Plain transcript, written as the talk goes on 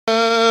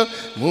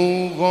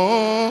move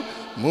on,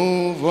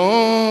 move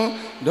on.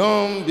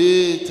 Don't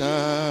be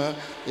tired.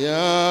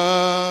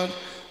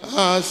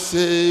 Our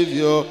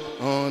Savior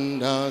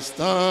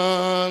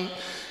understand.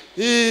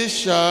 It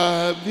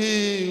shall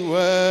be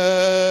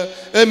well.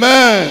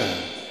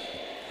 Amen.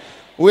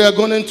 We are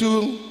going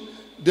into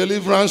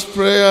deliverance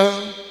prayer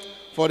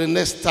for the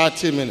next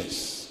 30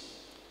 minutes.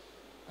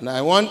 And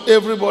I want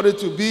everybody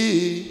to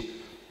be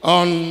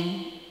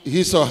on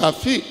his or her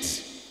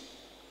feet.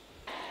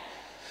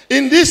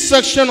 In this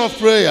section of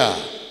prayer,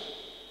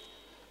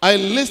 I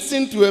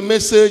listened to a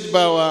message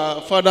by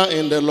our Father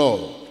in the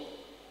Lord.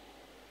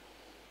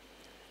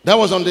 That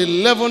was on the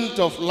 11th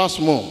of last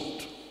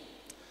month.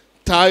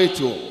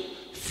 Title,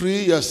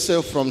 Free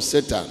Yourself from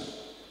Satan.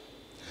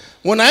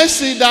 When I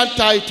see that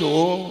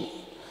title,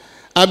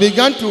 I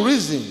began to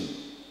reason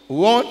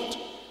what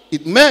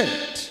it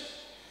meant.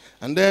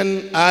 And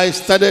then I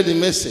studied the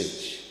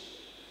message.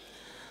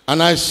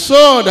 And I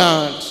saw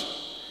that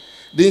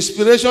the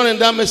inspiration in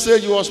that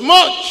message was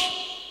much.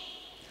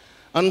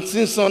 And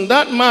since on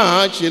that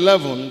March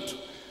 11th,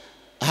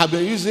 I have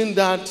been using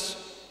that.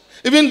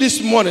 Even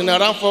this morning,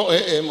 around 4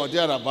 a.m. or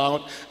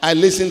thereabout, I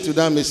listened to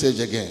that message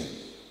again.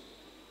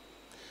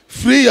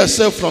 Free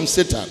yourself from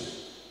Satan.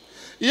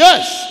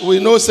 Yes, we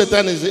know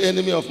Satan is the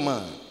enemy of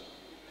man.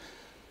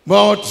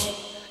 But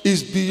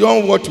it's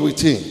beyond what we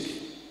think.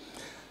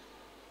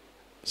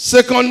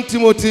 2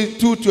 Timothy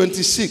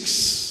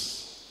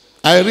 2:26.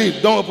 I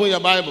read, don't open your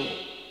Bible.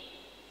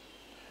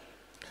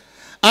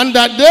 And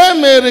that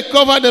they may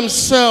recover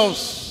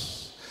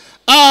themselves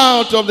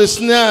out of the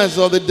snares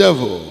of the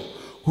devil,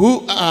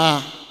 who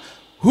are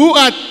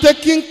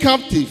taken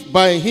captive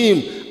by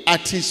him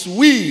at his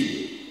will.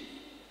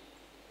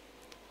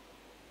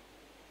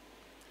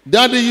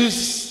 Daddy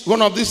used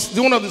one of the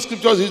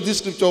scriptures. This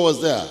scripture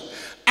was there.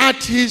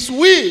 At his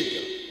will,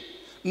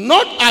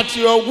 not at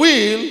your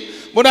will,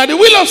 but at the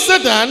will of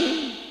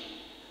Satan,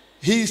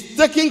 he is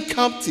taken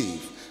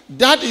captive.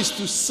 That is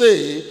to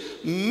say,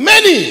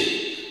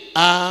 many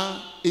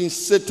are in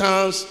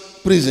Satan's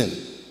prison.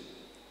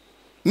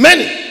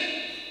 Many,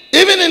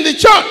 even in the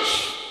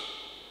church.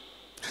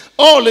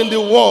 All in the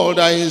world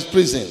are in his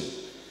prison.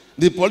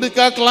 The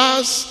political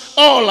class,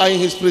 all are in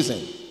his prison.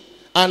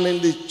 And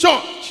in the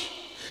church,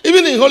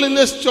 even in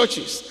holiness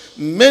churches,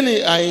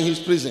 many are in his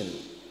prison.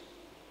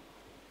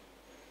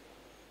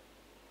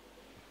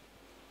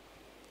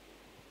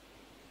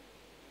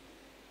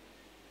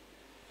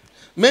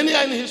 Many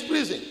are in his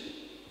prison.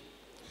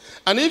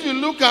 And if you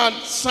look at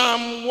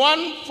Psalm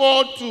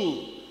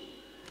 142,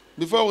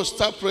 before we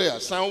start prayer,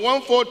 Psalm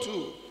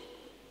 142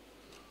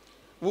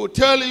 will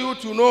tell you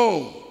to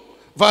know.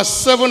 Verse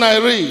 7 I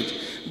read,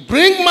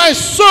 bring my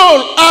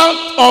soul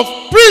out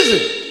of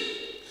prison.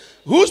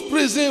 Whose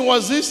prison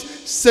was this?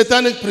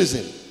 Satanic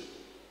prison.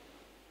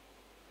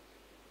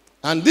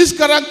 And these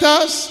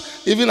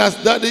characters, even as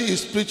Daddy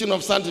is preaching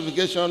of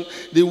sanctification,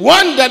 the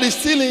one that is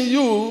still in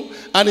you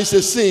and is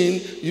a sin,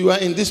 you are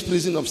in this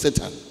prison of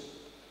Satan.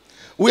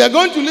 We are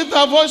going to lift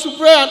our voice to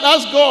prayer and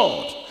ask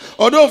God.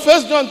 Although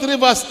 1 John 3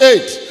 verse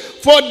 8,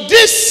 for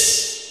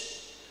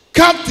this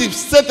captive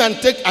Satan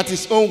take at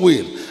his own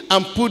will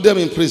and put them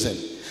in prison.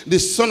 The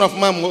Son of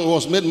Man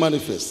was made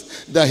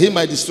manifest that he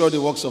might destroy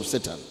the works of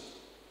Satan.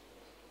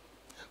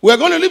 We are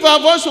going to lift our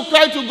voice to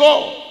cry to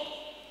God.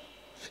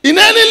 In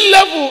any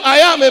level, I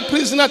am a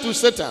prisoner to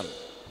Satan.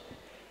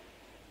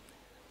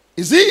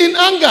 Is he in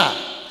anger?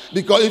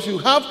 Because if you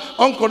have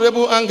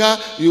uncontrollable anger,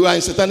 you are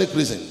in satanic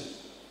prison.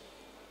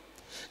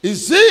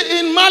 Is he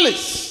in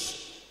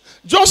malice?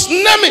 Just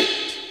name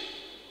it.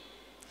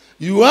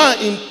 You are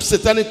in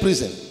satanic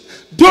prison.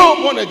 Though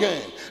born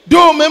again,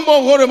 though member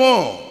of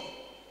Horemon,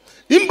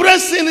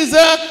 embrace sin is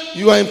there,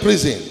 you are in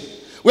prison.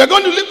 We are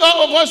going to lift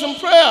our voice in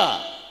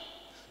prayer.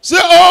 Say,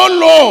 oh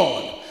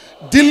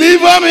Lord,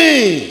 deliver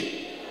me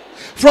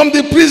from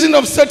the prison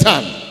of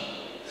Satan.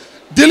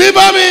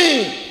 Deliver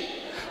me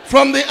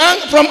from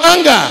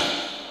anger.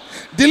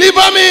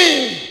 Deliver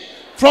me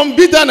from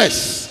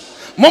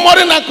bitterness,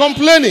 murmuring and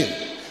complaining,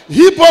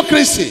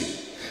 hypocrisy.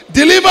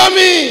 Deliver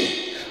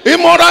me,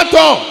 immoral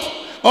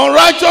thought,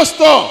 unrighteous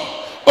thought.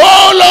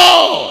 Oh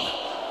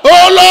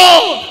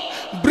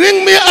Lord,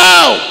 bring me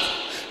out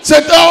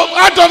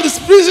of this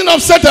prison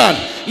of Satan.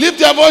 Lift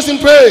your voice and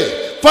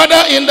pray.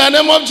 Father, in the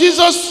name of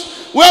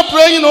Jesus, we are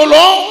praying, oh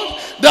Lord,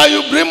 that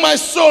you bring my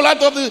soul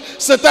out of the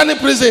satanic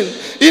prison.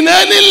 In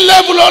any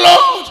level, oh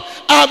Lord,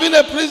 I have been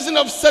a prison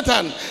of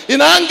Satan.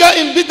 In anger,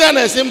 in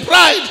bitterness, in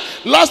pride,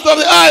 lust of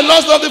the eye,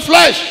 lust of the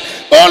flesh.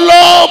 Oh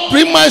Lord,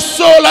 bring my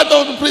soul out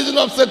of the prison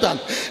of Satan.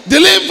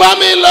 Deliver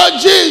me,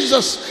 Lord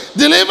Jesus.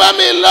 Deliver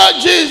me,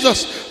 Lord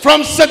Jesus,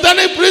 from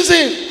satanic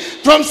prison.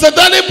 From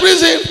satanic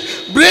prison.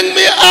 Bring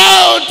me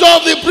out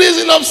of the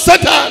prison of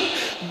Satan.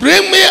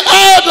 Bring me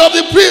out of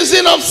the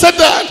prison of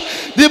Satan.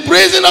 The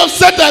prison of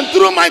Satan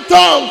through my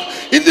tongue.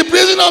 In the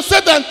prison of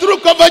Satan through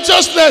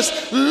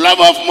covetousness, love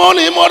of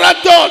money, immoral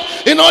thought,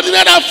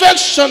 inordinate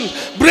affection.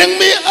 Bring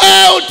me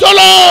out, oh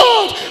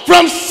Lord,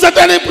 from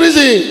satanic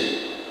prison.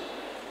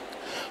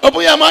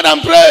 Open your mouth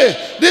and pray.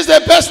 This is a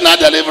personal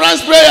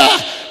deliverance prayer.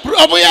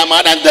 Open your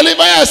mouth and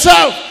deliver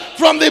yourself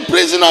from the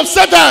prison of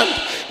Satan,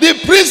 the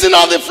prison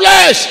of the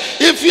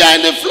flesh. If you are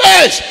in the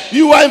flesh,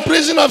 you are in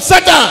prison of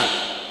Satan.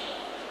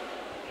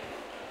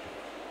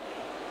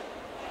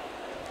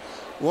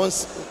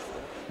 Once,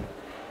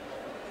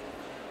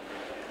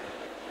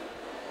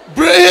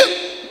 bring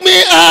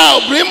me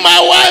out, bring my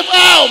wife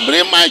out,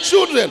 bring my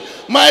children,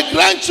 my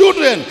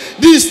grandchildren,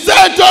 the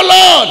state, oh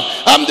Lord.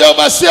 I'm the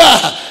overseer,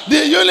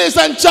 the units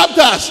and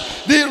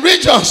chapters, the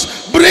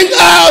regions. Bring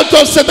out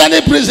of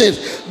satanic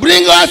prisons.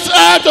 Bring us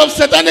out of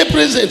satanic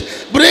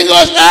prisons. Bring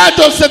us out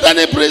of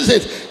satanic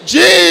prisons.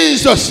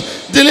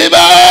 Jesus, deliver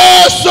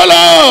us, oh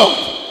Lord.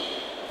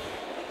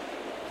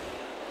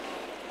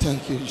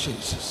 Thank you,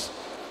 Jesus.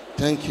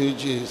 Thank you,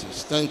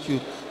 Jesus. Thank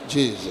you,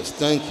 Jesus.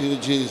 Thank you,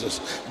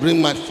 Jesus.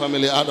 Bring my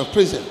family out of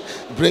prison.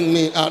 Bring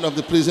me out of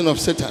the prison of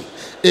Satan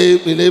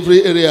in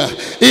every area.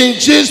 In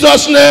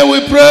Jesus' name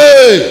we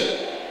pray.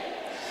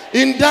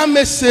 In that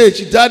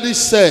message, Daddy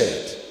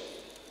said,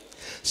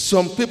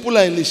 some people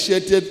are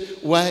initiated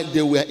while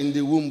they were in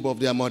the womb of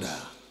their mother.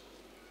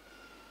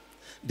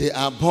 They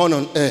are born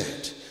on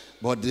earth,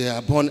 but they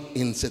are born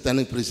in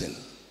satanic prison.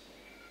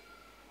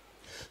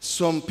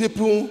 Some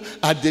people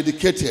are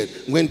dedicated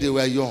when they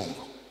were young.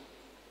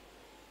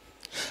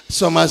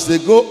 Some, as they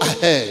go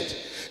ahead,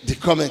 they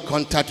come in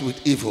contact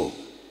with evil.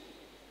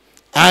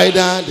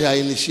 Either they are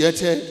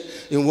initiated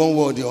in one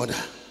way or the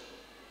other.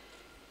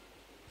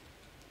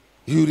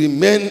 You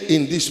remain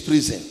in this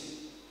prison.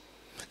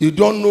 You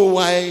don't know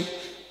why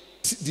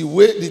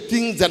the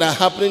things that are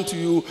happening to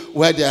you,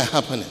 why they are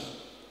happening.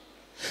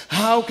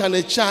 How can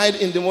a child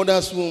in the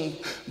mother's womb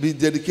be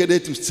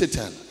dedicated to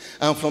Satan,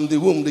 and from the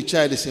womb the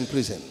child is in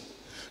prison?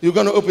 You're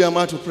going to open your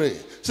mouth to pray.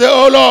 Say,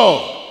 oh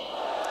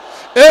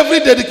Lord, every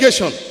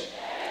dedication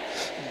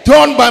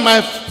done by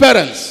my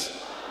parents,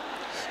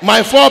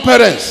 my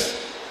foreparents,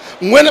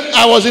 when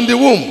I was in the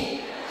womb,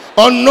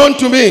 unknown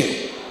to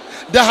me,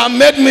 that have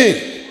made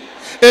me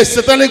a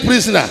satanic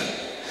prisoner.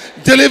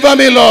 Deliver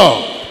me,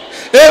 Lord.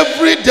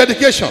 Every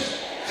dedication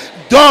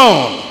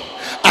done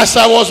as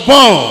I was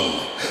born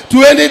to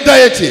any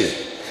deity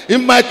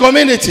in my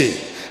community,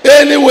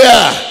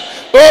 anywhere,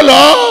 oh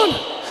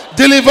Lord,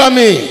 deliver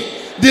me.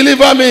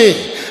 Deliver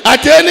me.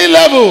 At any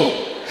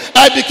level,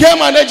 I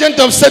became an agent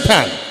of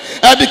Satan.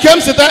 I became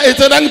a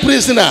satanic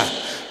prisoner.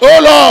 Oh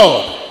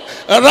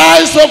Lord,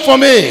 arise up for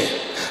me.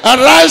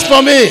 Arise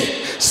for me.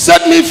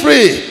 Set me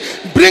free.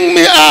 Bring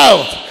me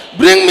out.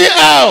 Bring me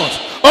out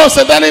of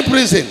satanic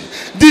prison.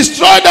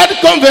 Destroy that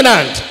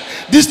covenant.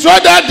 Destroy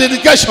that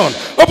dedication.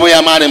 Open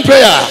your mouth in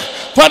prayer.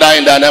 Father,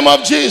 in the name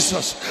of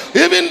Jesus,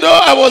 even though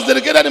I was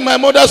dedicated in my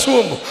mother's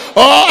womb,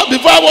 or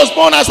before I was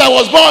born, as I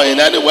was born in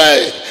any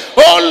way,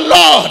 oh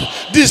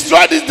Lord,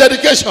 destroy this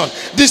dedication.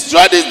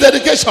 Destroy this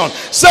dedication.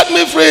 Set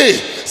me free.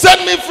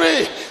 Set me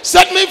free.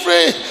 Set me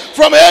free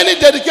from any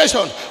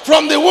dedication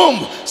from the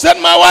womb. Set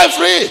my wife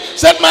free.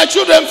 Set my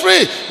children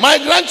free. My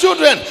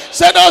grandchildren.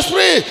 Set us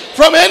free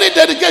from any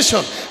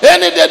dedication.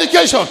 Any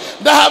dedication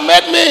that have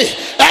made me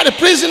a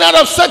prisoner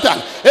of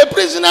Satan. A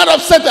prisoner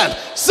of Satan.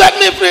 Set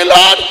me free,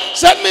 Lord.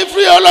 Set me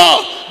free, oh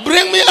Lord.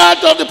 Bring me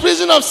out of the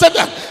prison of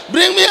Satan.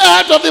 Bring me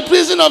out of the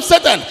prison of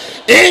Satan.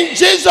 In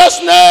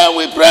Jesus' name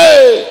we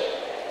pray.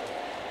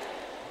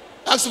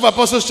 Acts of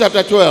Apostles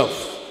chapter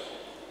 12.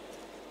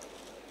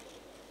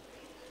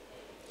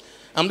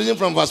 I'm reading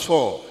from verse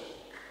 4.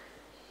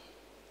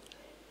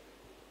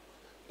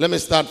 Let me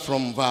start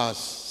from verse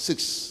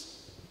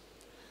 6.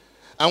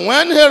 And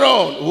when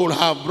Herod would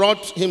have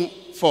brought him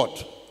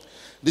forth,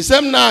 the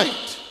same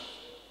night,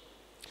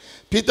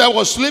 Peter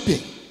was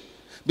sleeping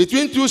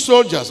between two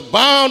soldiers,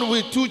 bound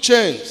with two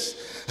chains,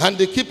 and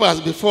the keepers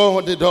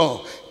before the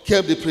door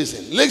kept the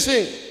prison.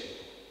 Listen,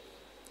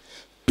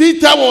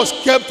 Peter was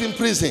kept in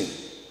prison.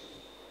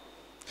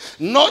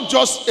 Not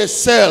just a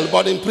cell,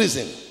 but in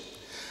prison.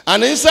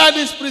 And inside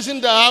this prison,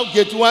 they have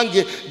gate 1,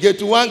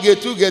 gate 1,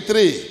 gate 2, gate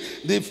 3.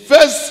 The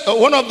first,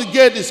 one of the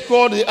gates is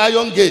called the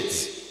Iron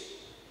Gate.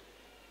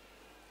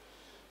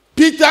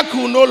 Peter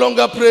could no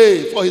longer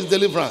pray for his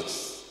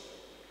deliverance.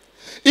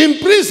 In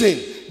prison,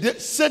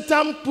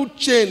 Satan put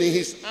chain in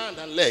his hand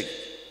and leg.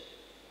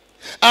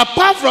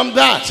 Apart from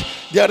that,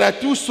 there are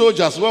two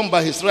soldiers, one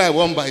by his right,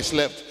 one by his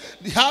left.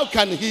 How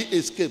can he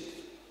escape?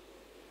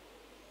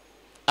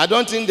 I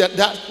don't think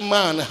that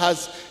man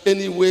has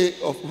any way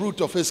of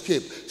route of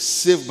escape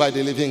saved by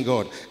the living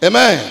God.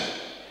 Amen.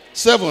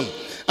 7.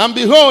 And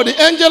behold,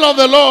 the angel of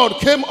the Lord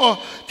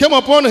came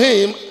upon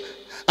him,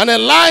 and a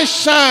light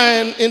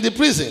shined in the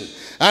prison.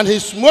 And he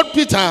smote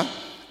Peter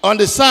on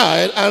the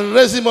side and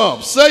raised him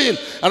up, saying,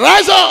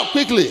 Arise up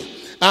quickly.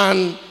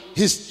 And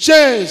his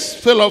chains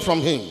fell off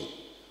from him,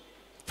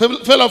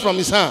 fell off from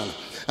his hand.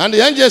 And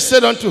the angel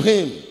said unto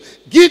him,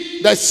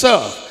 Get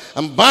thyself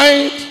and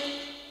bind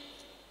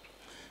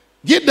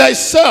thy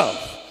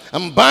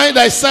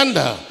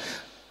sandal.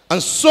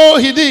 And so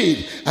he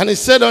did. And he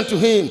said unto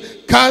him,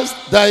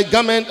 Cast thy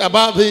garment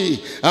about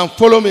thee and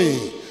follow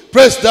me.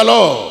 Praise the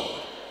Lord.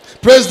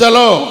 Praise the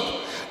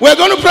Lord. We're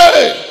going to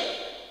pray.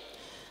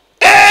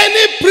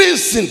 Any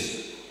prison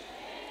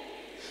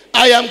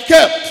I am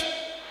kept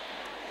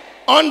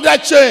under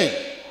chain,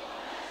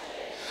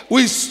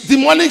 with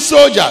demonic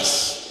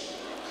soldiers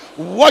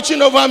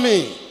watching over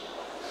me.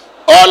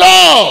 Oh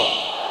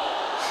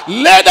Lord,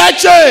 let that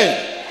chain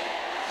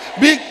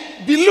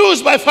be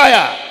loosed by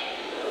fire.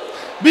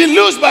 Be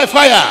loosed by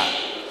fire.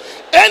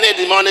 Any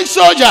demonic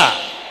soldier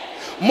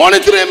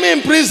monitoring me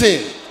in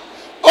prison,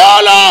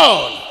 oh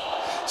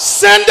Lord,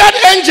 send that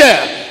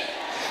angel,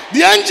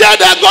 the angel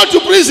that go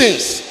to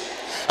prisons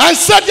and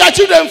set their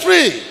children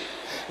free.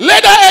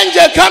 Let that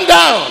angel come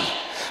down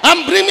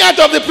and bring me out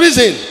of the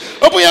prison.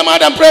 Open your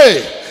mouth and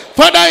pray.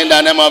 Father, in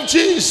the name of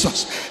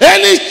Jesus,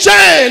 any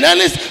chain,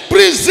 any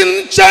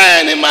prison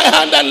chain in my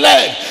hand and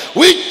leg,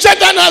 which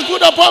Satan has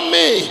put upon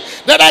me,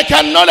 that I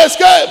cannot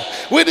escape,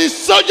 with the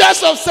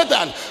soldiers of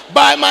Satan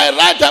by my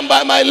right and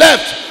by my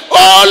left.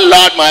 Oh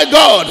Lord my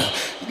God,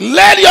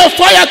 let your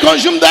fire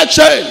consume that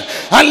chain,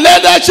 and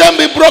let that chain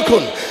be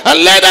broken,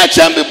 and let that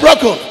chain be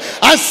broken.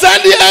 And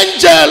send the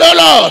angel, oh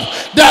Lord,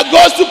 that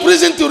goes to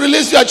prison to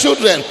release your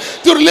children,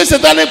 to release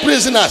satanic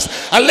prisoners.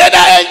 And let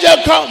that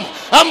angel come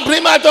and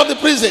bring me out of the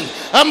prison,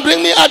 and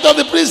bring me out of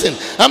the prison,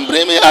 and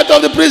bring me out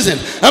of the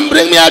prison, and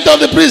bring me out of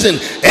the prison.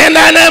 In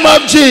the name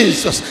of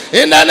Jesus,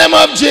 in the name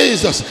of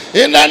Jesus,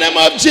 in the name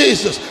of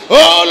Jesus.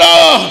 Oh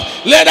Lord,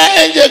 let that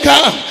angel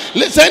come.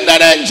 Send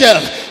that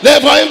angel, let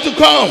for him to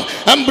come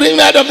and bring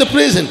me out of the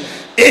prison.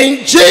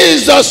 In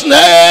Jesus'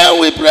 name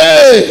we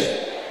pray.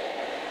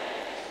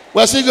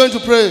 We're still going to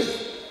pray.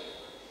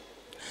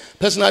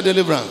 Personal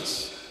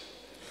deliverance.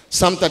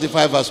 Psalm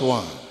 35 verse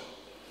 1.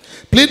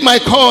 Plead my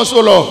cause,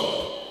 O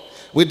Lord,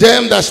 with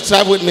them that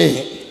strive with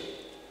me.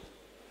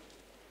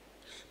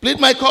 Plead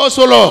my cause,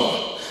 O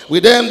Lord,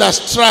 with them that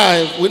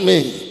strive with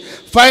me.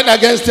 Fight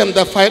against them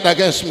that fight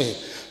against me.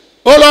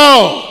 O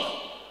Lord.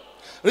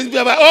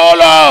 Oh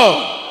Lord.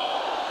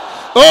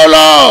 Oh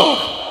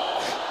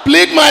Lord.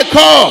 Plead my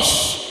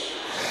cause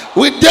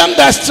with them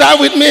that strive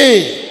with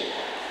me.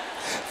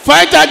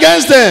 Fight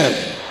against them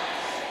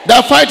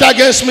that fight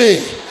against me.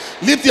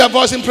 Lift your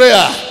voice in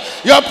prayer.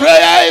 Your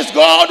prayer is,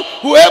 God,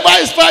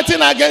 whoever is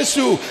fighting against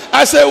you,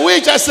 as a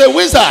witch, as a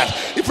wizard,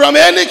 from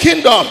any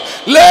kingdom,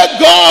 let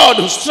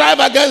God strive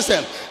against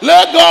them.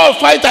 Let God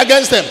fight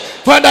against them.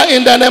 Father,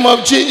 in the name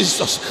of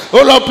Jesus,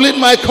 oh Lord, plead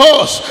my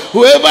cause.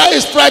 Whoever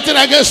is fighting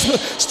against me,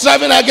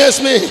 striving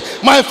against me,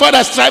 my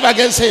Father, strive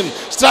against him,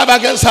 strive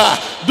against her.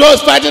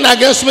 Those fighting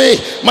against me,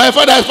 my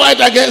Father,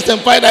 fight against them,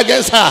 fight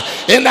against her.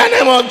 In the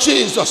name of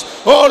Jesus,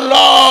 oh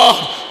Lord,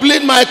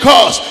 plead my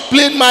cause,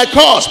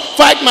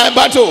 fight my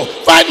battle,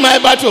 fight my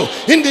battle.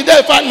 In the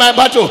day, fight my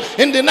battle.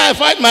 In the night,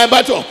 fight my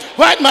battle.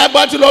 Fight my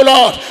battle, oh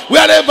Lord.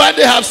 Wherever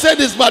they have said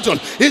this battle,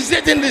 is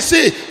it in the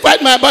sea?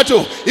 Fight my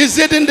battle. Is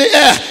it in the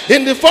air,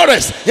 in the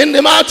forest, in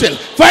the mountain?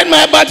 Fight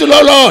my battle,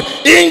 oh Lord.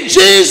 In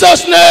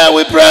Jesus' name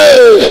we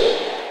pray.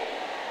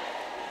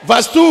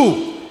 Verse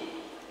 2.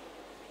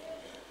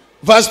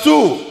 Verse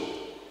 2.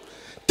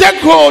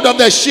 Take hold of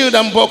the shield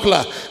and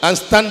buckler and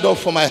stand up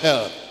for my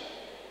help.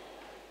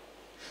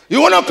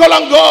 You want to call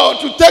on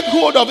God to take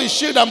hold of his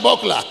shield and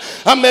buckler,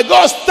 and may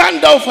God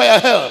stand up for your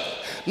help.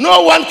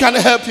 No one can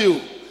help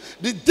you.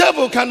 The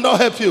devil cannot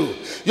help you.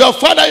 Your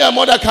father, your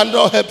mother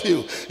cannot help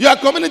you. Your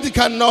community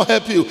cannot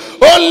help you.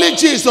 Only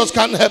Jesus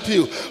can help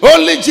you.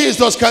 Only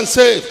Jesus can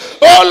save.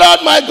 Oh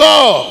Lord my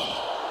God,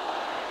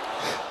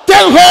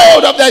 take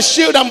hold of the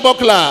shield and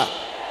buckler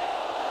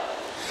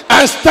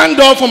and stand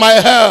up for my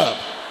help.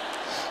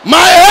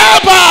 My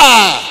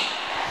helper,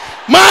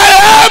 my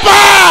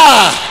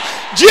helper,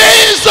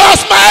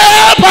 Jesus my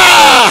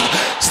helper,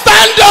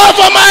 stand up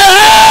for my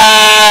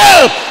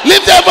help.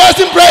 Lift your voice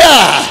in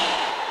prayer.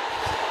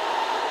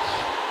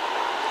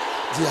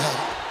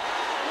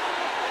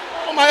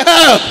 For my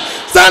help,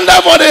 stand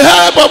up for the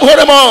help of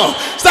Horemon.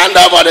 Stand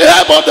up for the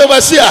help of the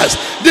overseers,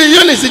 the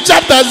units, the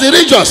chapters, the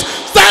regions.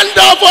 Stand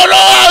up for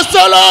us,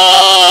 O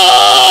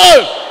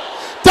Lord.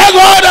 Take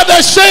hold of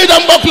the shield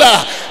and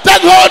buckler.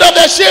 Take hold of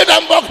the shield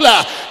and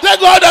buckler. Take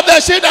hold of the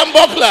shield and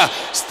buckler.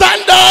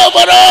 Stand up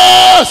for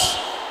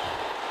us.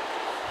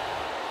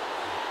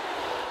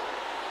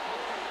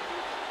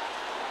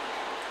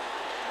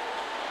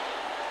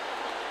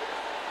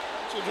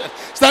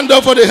 Stand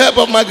up for the help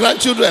of my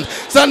grandchildren.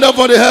 Stand up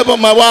for the help of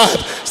my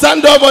wife.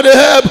 Stand up for the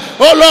help,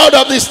 oh Lord,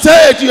 of the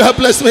state you have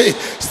blessed me.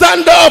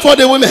 Stand up for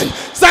the women.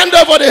 Stand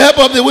up for the help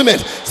of the women.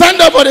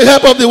 Stand up for the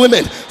help of the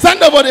women.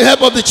 Stand up for the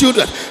help of the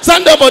children.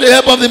 Stand up for the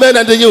help of the men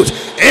and the youth.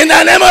 In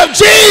the name of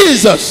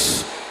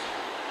Jesus.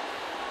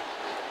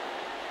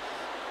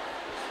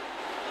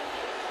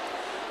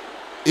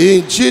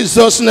 In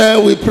Jesus'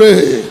 name we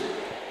pray.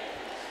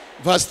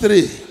 Verse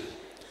 3.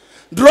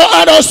 Draw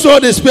out also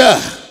the spear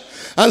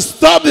and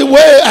stop the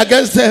way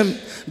against them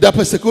that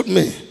persecute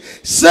me.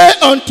 Say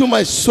unto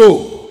my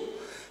soul,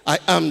 I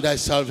am thy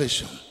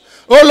salvation.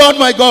 O Lord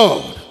my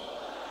God,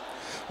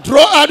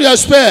 draw out your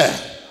spear.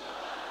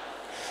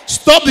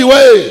 Stop the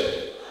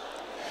way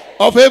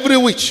of every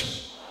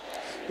witch,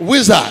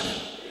 wizard,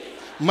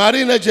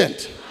 marine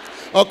agent,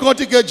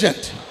 occultic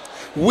agent,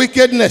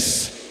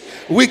 wickedness,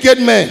 wicked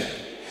men,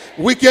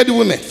 wicked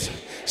women,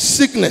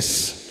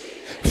 sickness,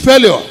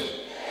 failure,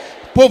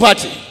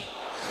 poverty,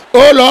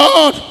 O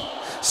Lord,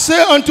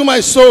 say unto my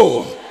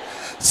soul,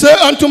 say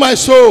unto my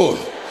soul,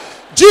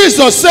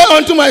 Jesus, say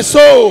unto my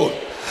soul,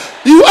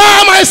 you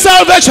are my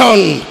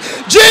salvation.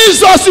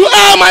 Jesus, you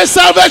are my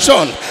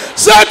salvation.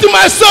 Say to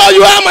my soul,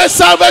 you are my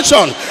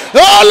salvation.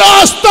 Oh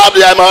Lord, stop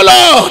them, oh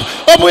Lord.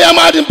 Open your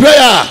mouth in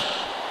prayer.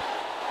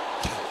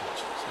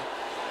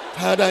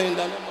 Father, in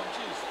the name of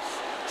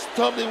Jesus,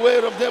 stop the way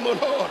of them, oh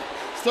Lord.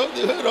 Stop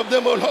the way of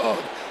them, oh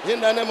Lord. In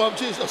the name of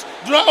Jesus,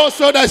 draw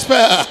also thy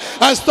spear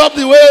and stop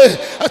the way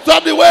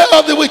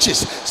of the witches,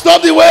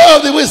 stop the way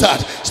of the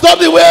wizard, stop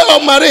the way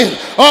of marine,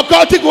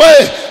 occultic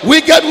way,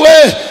 wicked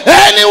way,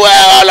 anywhere,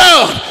 oh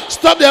Lord,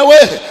 stop their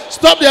way,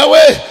 stop their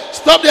way,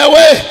 stop their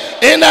way,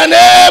 in the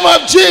name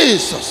of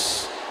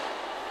Jesus.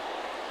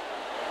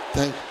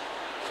 Thank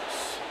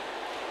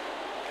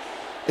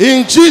you.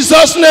 In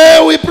Jesus'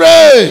 name we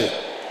pray.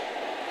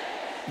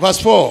 Verse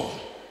 4.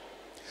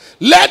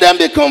 Let them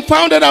be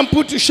confounded and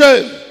put to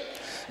shame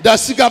that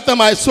seek after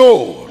my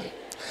soul.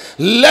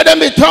 Let them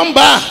be turned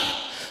back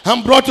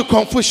and brought to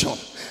confusion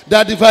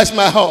that devise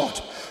my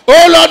heart.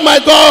 Oh Lord my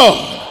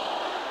God,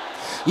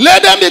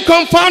 let them be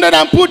confounded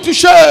and put to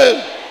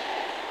shame.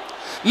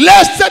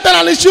 Let Satan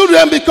and his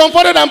children be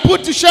confounded and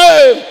put to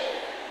shame.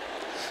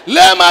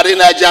 Let marine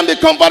agents be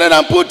confounded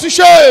and put to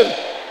shame.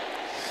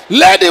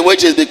 Let the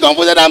witches be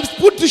confounded and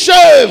put to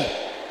shame.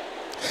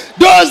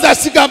 Those that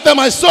seek after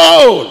my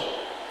soul,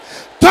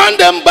 turn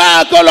them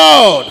back, oh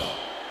Lord.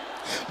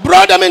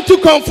 Brought them into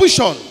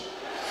confusion.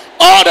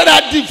 All that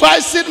are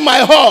devising my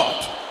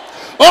heart,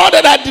 all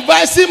that are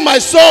devising my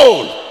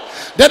soul,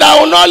 that I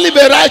will not live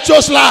a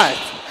righteous life,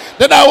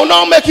 that I will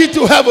not make it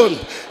to heaven.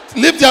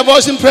 Lift your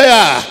voice in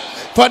prayer.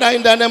 Father,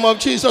 in the name of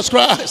Jesus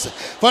Christ,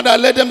 Father,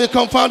 let them be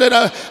confounded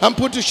and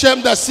put to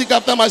shame that seek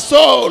after my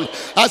soul.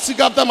 I seek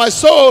after my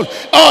soul.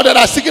 All that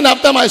are seeking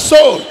after my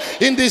soul.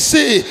 In the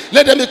sea,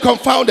 let them be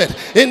confounded.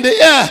 In the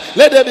air,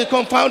 let them be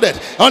confounded.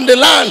 On the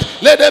land,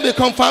 let them be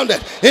confounded.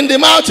 In the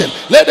mountain,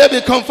 let them be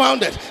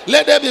confounded.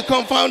 Let them be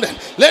confounded.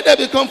 Let them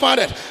be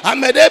confounded.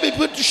 And may they be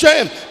put to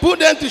shame. Put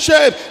them to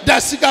shame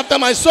that seek after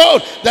my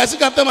soul. That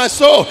seek after my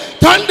soul.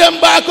 Turn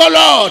them back, O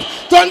Lord.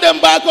 Turn them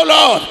back, O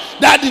Lord.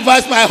 That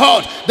devised my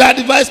heart. That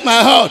devised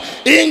my heart.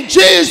 In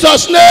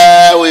Jesus'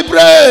 name we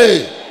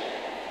pray.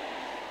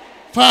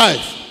 5.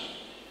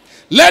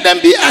 Let them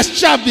be as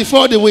chaff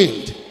before the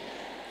wind,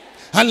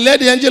 and let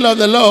the angel of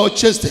the Lord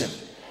chase them.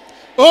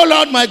 Oh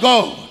Lord my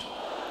God,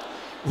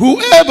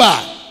 whoever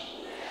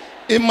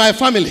in my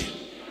family,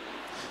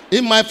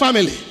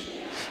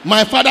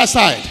 my father's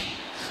side,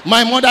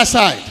 my mother's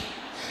side,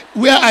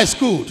 where I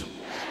schooled,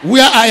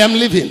 where I am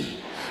living,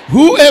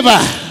 whoever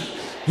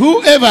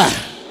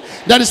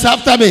that is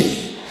after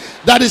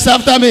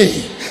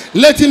me,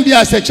 let him be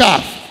as a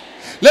chaff.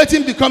 Let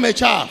him become a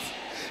chaff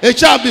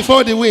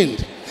before the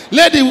wind.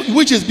 Let the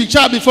witches be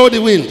chaff before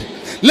the wind.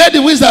 Let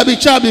the wizard be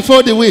chaff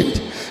before the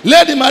wind.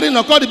 Let the marine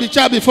occult be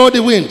chaff before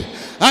the wind.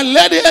 And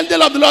let the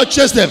angel of the Lord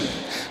chase them.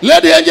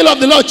 Let the angel of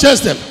the Lord chase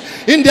them.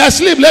 In their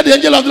sleep, let the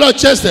angel of the Lord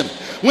chase them.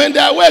 When they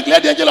are awake,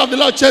 let the angel of the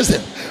Lord chase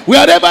them.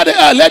 Wherever they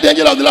are, let the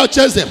angel of the Lord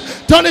chase them.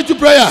 Turn it to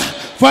prayer.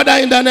 Father,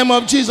 in the name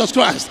of Jesus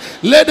Christ,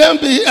 let them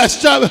be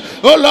as chaff.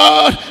 Oh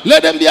Lord,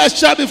 let them be as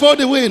chaff before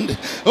the wind.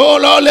 Oh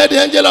Lord, let the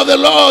angel of the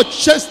Lord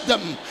chase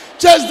them.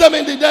 Chase them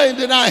in the day, in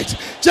the night.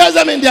 Chase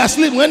them in their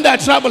sleep when they are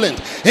traveling.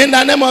 In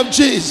the name of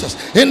Jesus.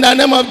 In the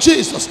name of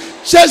Jesus.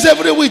 Chase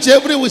every witch,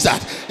 every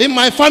wizard. In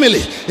my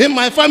family. In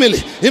my family.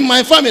 In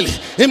my family.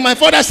 In my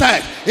father's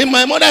side. In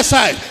my mother's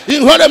side.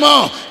 In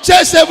Horemon.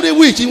 Chase every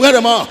witch in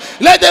Horemon.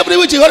 Let every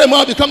witch in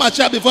Horemon become a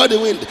chaff before the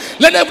wind.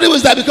 Let every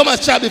wizard become a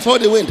chaff before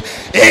the wind.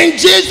 In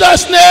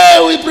Jesus'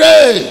 name we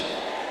pray.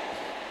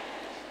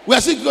 We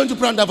are still going to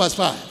pray under verse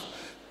 5.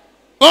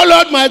 Oh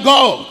Lord my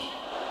God,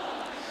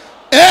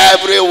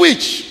 every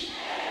witch,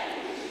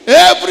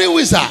 every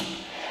wizard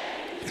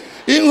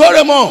in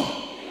Horemon,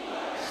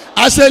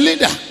 as a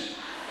leader,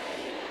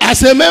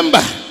 as a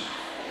member,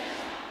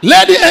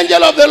 let the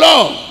angel of the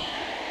Lord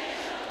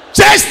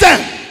chase them,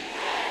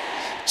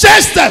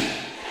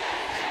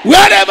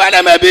 wherever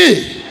they may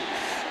be,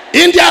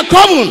 in their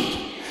common.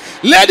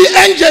 Let the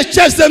angels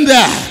chase them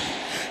there.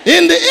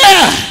 In the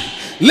air,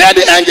 let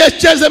the angels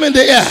chase them in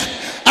the air.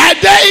 Are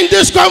they in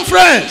this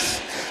conference?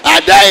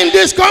 Are they in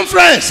this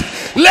conference?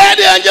 Let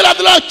the angel of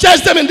the Lord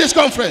chase them in this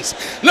conference.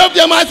 Lift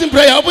your mouth in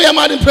prayer. Open your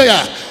mouth in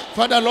prayer.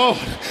 Father Lord,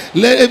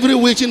 let every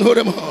witch in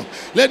Horemon,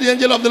 let the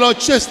angel of the Lord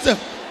chase them.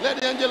 Let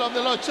the angel of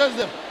the Lord chase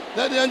them.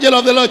 Let the angel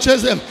of the Lord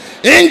chase them.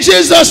 In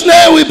Jesus'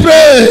 name we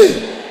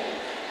pray.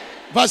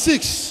 Verse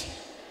 6.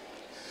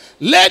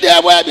 Let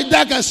their way be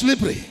dark and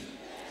slippery.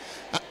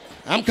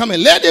 I'm coming.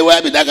 Let the way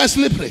be dark and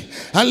slippery.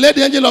 And let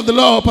the angel of the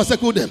Lord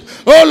persecute them.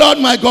 Oh Lord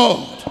my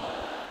God,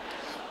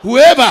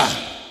 whoever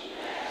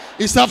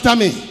is after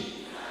me,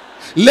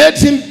 let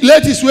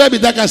his way be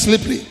dark and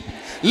slippery.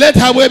 Let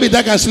her way be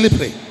dark and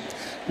slippery.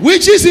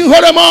 Witches in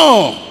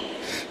Horemon,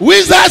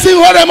 wizards in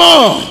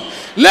Horemon,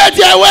 let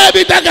your way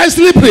be dark and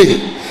slippery.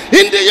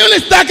 In the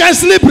units, dark and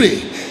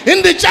slippery.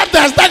 In the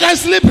chapters, dark and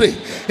slippery.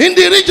 In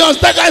the regions,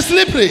 dark and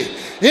slippery.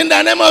 In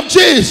the name of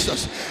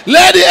Jesus,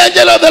 let the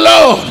angel of the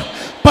Lord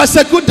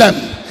Persecute them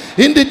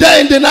in the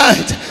day, in the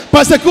night.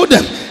 Persecute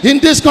them in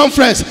this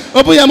conference.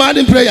 Open your mouth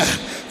in prayer.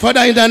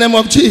 Father, in the name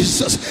of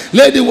Jesus,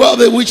 let the world of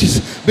the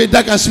witches be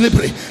dark and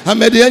slippery. And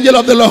may the angel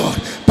of the Lord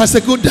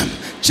persecute them,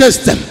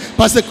 chase them,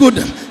 persecute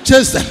them,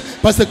 chase them,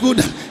 persecute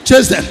them,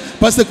 chase them,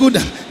 persecute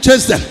them,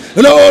 chase them.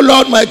 Oh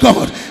Lord my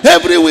God,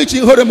 every witch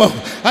in Horemo,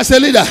 as a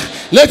leader,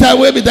 let her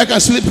way be dark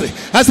and slippery.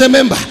 As a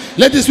member,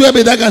 let this way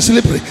be dark and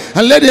slippery.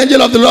 And let the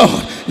angel of the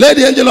Lord, let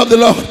the angel of the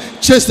Lord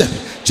chase them.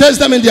 Chase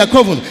them in their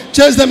coven,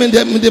 chase them in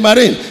the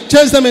marine,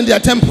 chase them in their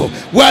temple,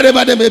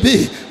 wherever they may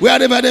be,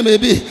 wherever they may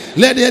be.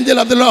 Let the angel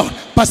of the Lord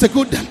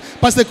persecute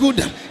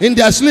them in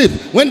their sleep,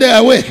 when they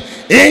are awake.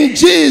 In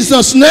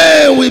Jesus'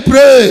 name we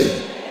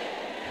pray.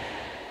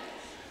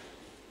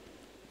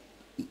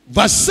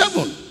 Verse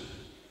 7.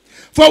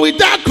 For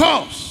without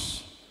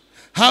cause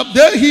have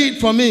they hid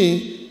for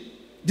me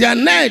their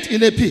net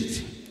in a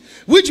pit,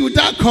 which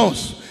without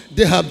cause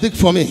they have digged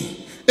for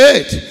me.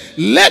 8.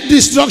 Let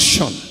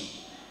destruction.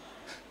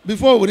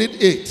 Before we read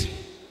 8,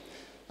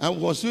 I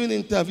was doing an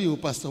interview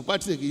with Pastor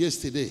Patrick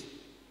yesterday.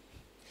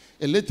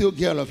 A little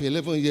girl of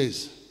 11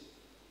 years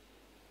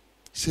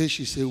says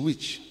she's a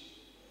witch,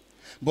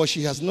 but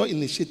she has not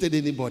initiated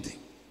anybody.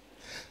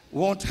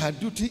 What her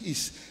duty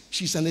is,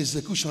 she's an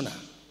executioner.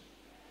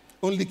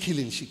 Only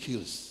killing she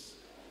kills.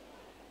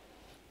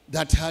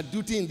 That her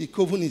duty in the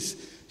coven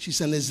is she's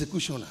an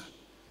executioner.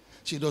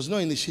 She does not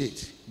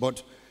initiate,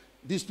 but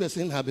this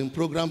person has been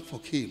programmed for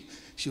kill.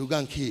 She will go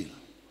and kill.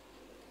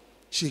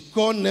 She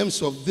called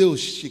names of those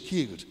she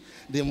killed.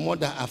 The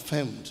mother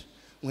affirmed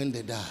when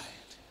they died.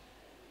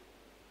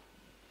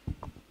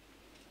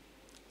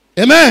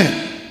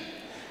 Amen.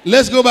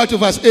 Let's go back to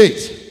verse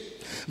 8.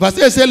 Verse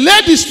 8 says,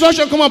 let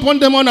destruction come upon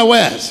them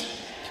unawares.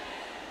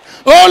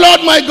 Oh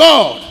Lord my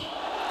God,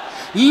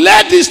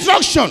 let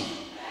destruction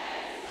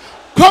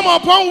come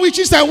upon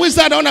witches and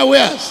wizards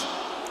unawares.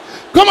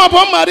 Come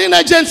upon marine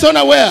agents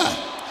unaware.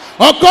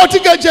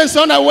 Occultic agents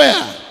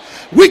unaware.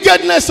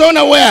 Wickedness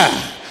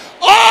unaware.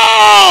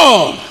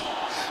 All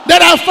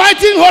that are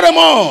fighting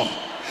Horemon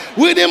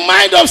with the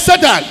mind of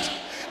Satan,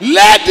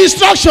 let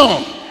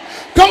destruction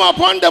come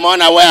upon them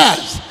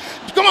unawares.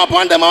 Come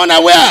upon them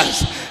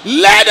unawares.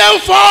 Let them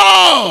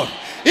fall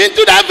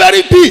into that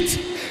very pit.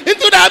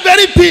 Into that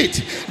very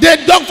pit they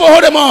dug for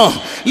Horemon.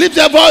 Lift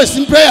your voice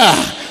in prayer.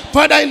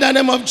 Father, in the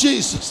name of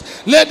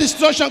Jesus, let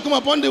destruction come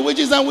upon the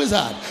witches and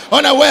wizards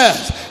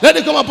unawares. Let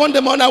it come upon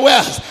them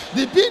unawares.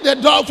 The pit they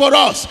dug for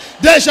us,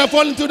 they shall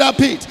fall into that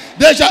pit.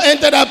 They shall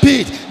enter that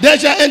pit. They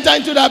shall enter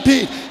into that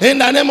pit. In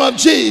the name of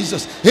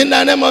Jesus. In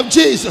the name of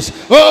Jesus.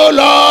 Oh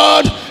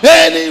Lord,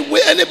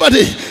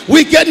 anybody,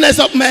 wickedness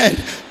of men,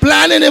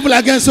 planning evil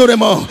against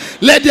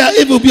Horemon, let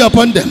their evil be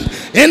upon them.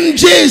 In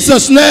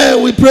Jesus'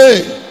 name we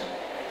pray.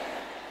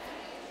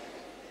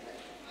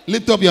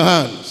 Lift up your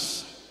hands.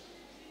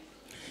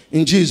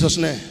 In Jesus'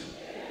 name.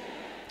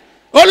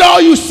 Oh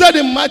Lord, you said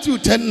in Matthew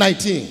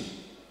 10:19,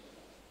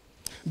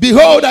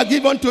 behold, I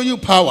give unto you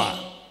power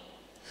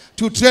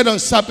to tread on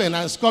serpents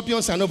and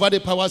scorpions and over the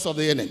powers of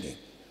the enemy.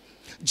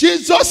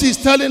 Jesus is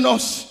telling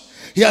us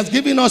he has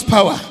given us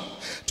power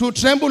to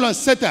tremble on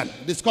Satan,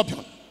 the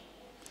scorpion,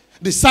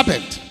 the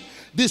serpent,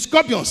 the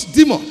scorpions,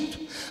 demons,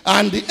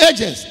 and the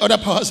agents, other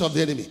powers of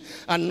the enemy,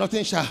 and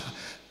nothing shall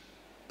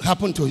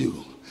happen to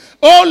you.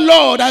 Oh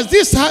Lord, as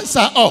these hands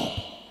are up,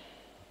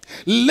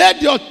 let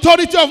the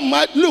authority of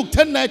Luke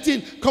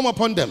 10:19 come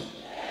upon them.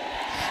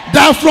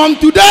 That from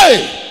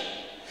today,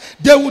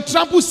 they will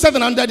trample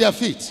Satan under their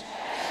feet.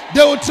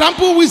 They will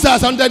trample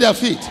wizards under their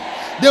feet.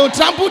 They will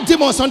trample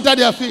demons under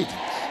their feet.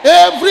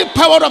 Every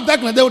power of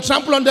darkness, they will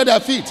trample under their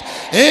feet.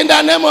 In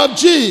the name of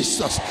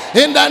Jesus.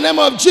 In the name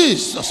of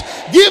Jesus.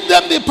 Give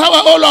them the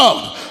power, oh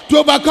Lord, to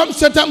overcome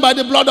Satan by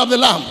the blood of the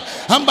Lamb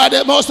and by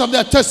the most of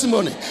their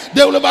testimony.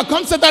 They will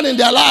overcome Satan in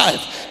their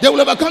life. They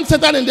will overcome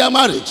Satan in their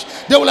marriage.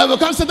 They will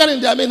overcome Satan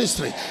in their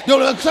ministry. They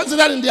will overcome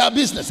Satan in their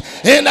business.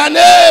 In the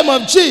name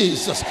of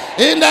Jesus.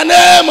 In the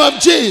name of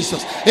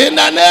Jesus. In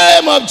the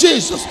name of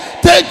Jesus.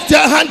 Take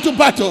their hand to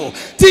battle.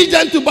 Teach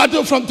them to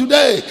battle from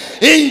today.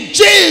 In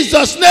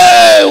Jesus'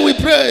 name we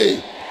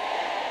pray.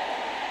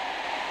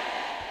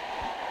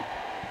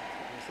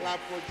 Clap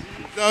for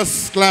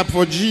Jesus. Clap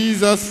for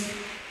Jesus.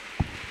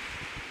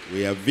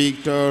 We are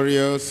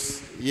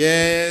victorious.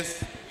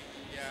 Yes.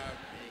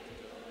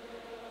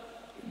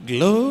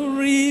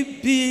 Glory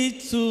be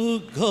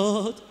to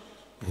God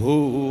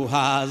who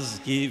has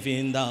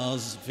given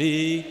us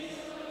victory.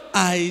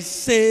 I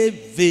say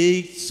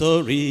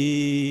victory.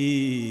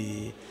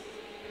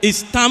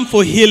 It's time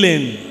for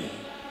healing.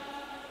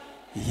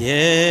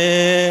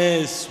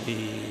 Yes,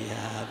 we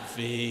are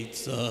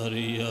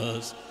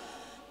victorious.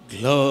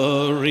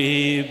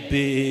 Glory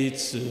be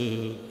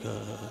to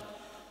God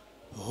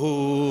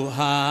who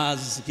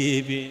has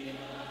given us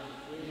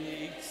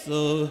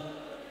victory.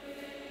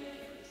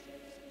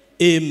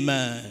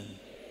 Amen.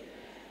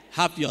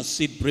 Have your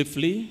seat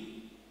briefly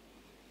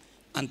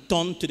and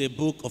turn to the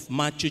book of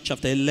Matthew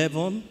chapter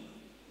 11.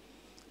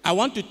 I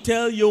want to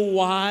tell you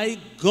why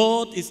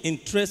God is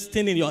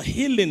interested in your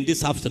healing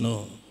this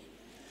afternoon.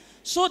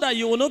 So that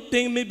you will not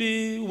think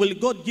maybe, will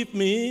God give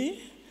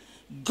me?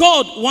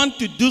 God want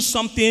to do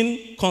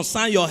something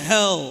concerning your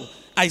health.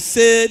 I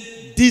said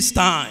this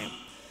time.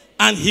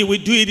 And he will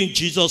do it in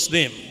Jesus'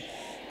 name.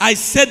 I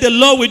said the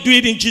Lord will do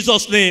it in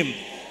Jesus' name.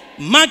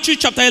 Matthew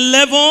chapter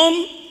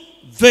 11,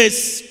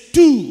 verse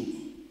 2.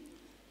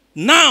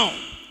 Now,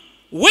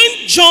 when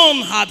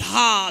John had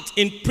heard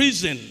in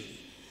prison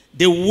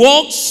the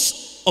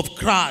works of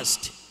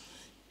Christ,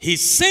 he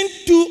sent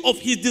 2 of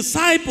his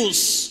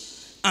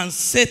disciples and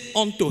said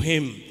unto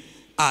him,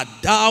 Art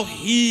thou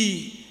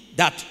he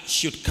that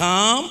should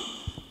come?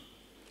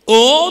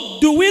 Or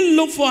do we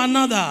look for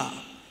another?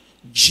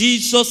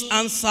 Jesus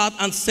answered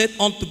and said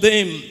unto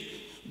them,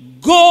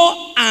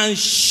 Go and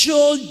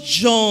show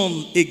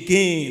John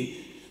again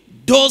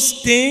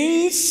those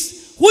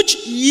things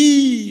which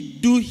ye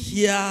do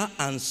hear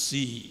and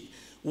see.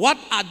 What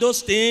are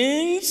those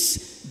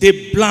things?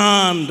 The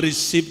blind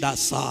receive their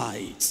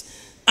sight,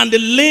 and the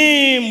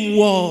lame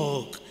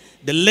walk,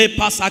 the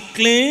lepers are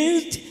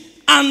cleansed,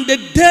 and the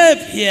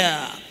deaf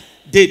hear,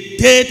 the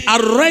dead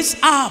are raised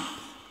up,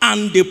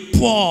 and the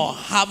poor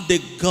have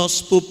the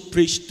gospel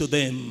preached to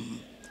them.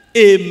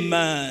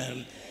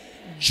 Amen.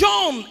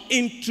 John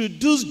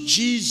introduced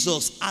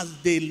Jesus as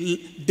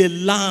the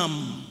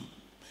Lamb.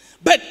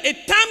 But a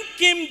time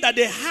came that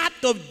the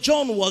heart of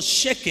John was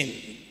shaken.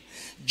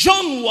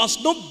 John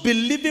was not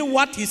believing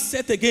what he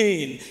said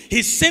again.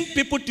 He sent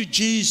people to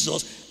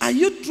Jesus. Are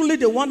you truly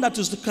the one that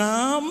is to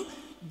come?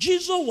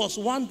 Jesus was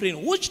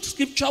wondering, which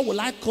scripture will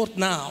I quote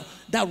now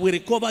that will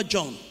recover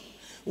John?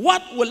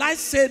 What will I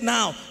say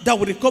now that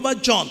will recover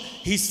John?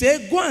 He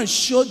said, go and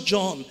show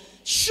John.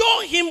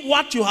 Show him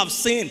what you have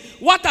seen.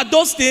 What are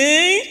those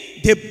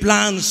things? The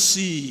blind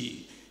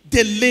see,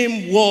 the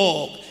lame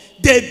walk,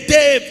 the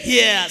deaf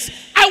hears.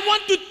 I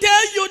want to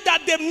tell you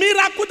that the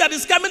miracle that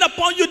is coming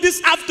upon you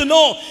this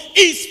afternoon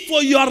is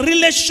for your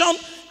relation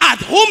at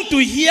home to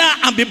hear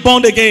and be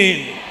born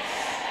again.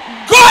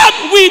 God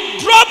will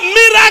drop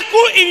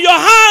miracle in your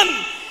hand.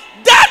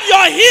 That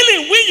your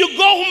healing, when you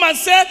go home and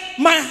say,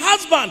 my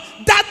husband,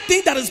 that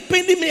thing that is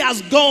paining me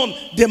has gone,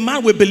 the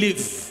man will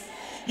believe.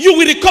 You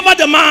will recover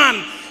the man.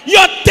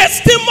 Your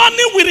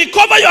testimony will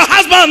recover your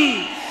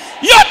husband.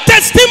 Your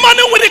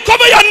testimony will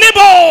recover your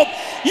neighbor.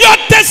 Your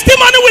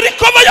testimony will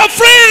recover your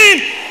friend.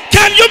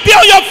 Can you be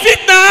on your feet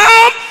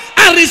now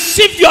and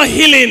receive your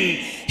healing?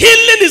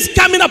 Healing is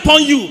coming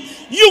upon you.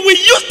 You will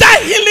use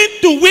that healing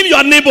to win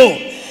your neighbor.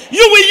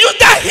 You will use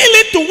that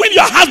healing to win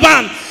your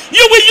husband.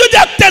 You will use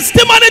that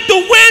testimony to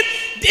win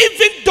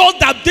even those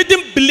that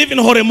didn't believe in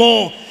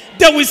Horemo.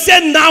 They will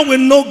say, now we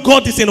know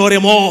God is in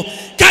Horemo.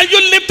 Can you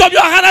lift up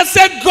your hand and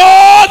say,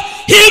 God,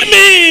 heal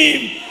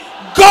me.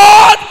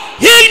 God,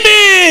 heal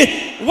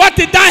me. What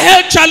is that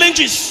health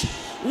challenges?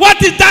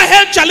 What is that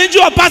health challenge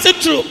you are passing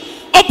through?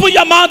 Open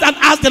your mouth and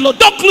ask the Lord.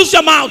 Don't close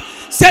your mouth.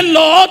 Say,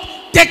 Lord,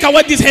 take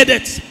away this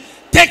headache.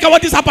 Take away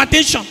this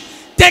hypertension.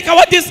 Take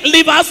away this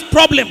liver's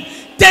problem.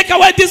 Take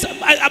away this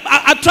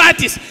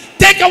arthritis.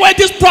 Take away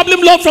this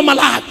problem, Lord, from my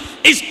life.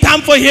 It's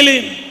time for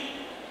healing.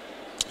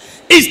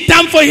 It's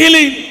time for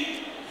healing.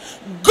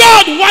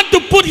 God wants to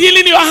put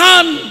healing in your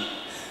hand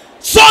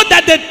so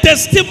that the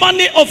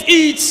testimony of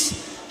it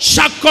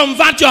shall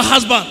convert your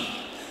husband.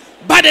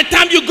 By the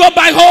time you go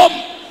back home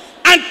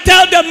and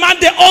tell the man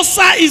the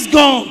ulcer is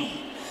gone,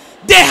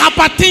 the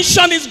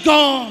hypertension is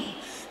gone,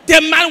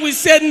 the man will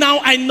say, now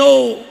I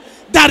know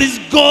that is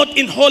God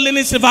in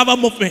Holiness Revival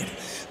Movement.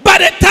 By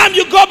the time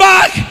you go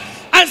back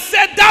and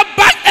say that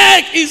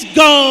backache is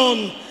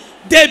gone,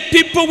 the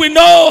people will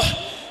know,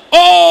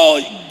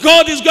 oh,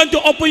 God is going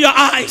to open your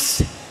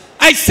eyes.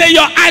 I say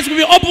your eyes will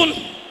be open.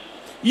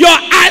 Your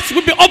eyes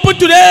will be open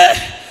today.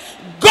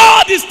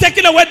 God is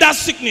taking away that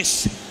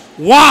sickness.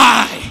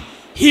 Why?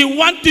 He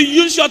wants to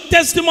use your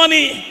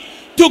testimony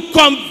to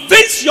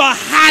convince your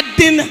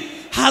hardened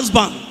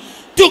husband,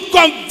 to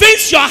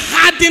convince your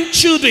hardened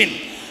children,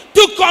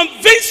 to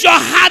convince your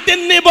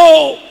hardened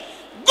neighbor.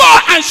 Go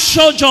and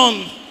show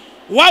John.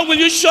 Why will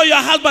you show your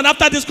husband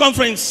after this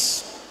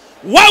conference?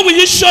 Why will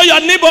you show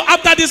your neighbor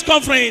after this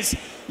conference?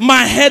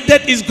 My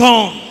headache is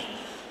gone.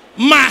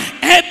 My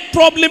head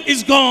problem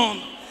is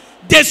gone.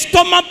 The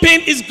stomach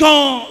pain is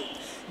gone.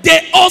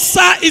 The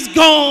ulcer is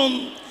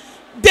gone.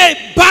 The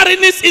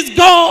barrenness is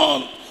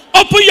gone.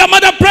 Open your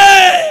mouth and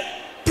pray.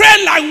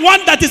 Pray like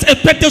one that is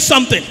expecting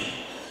something.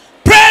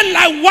 Pray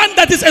like one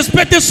that is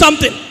expecting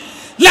something.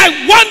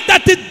 Like one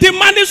that is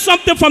demanding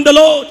something from the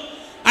Lord.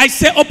 I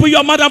say open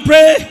your mouth and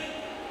pray.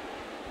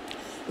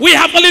 We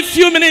have only a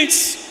few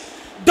minutes.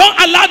 Don't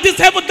allow this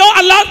heaven,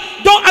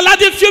 don't allow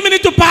this few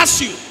minutes to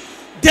pass you.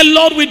 The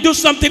Lord will do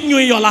something new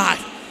in your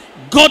life.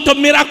 God of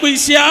miracle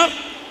is here.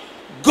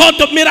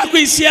 God of miracle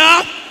is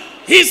here.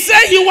 He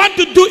said he wants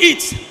to do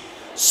it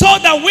so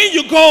that when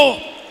you go,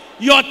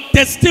 your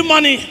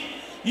testimony,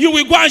 you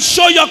will go and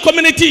show your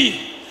community.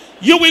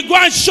 You will go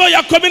and show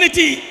your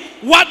community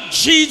what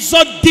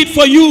Jesus did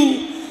for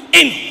you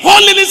in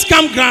Holiness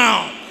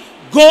Campground.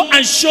 Go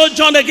and show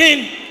John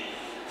again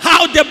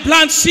how the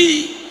blind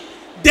see,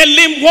 the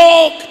lame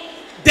walk,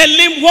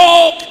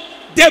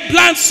 the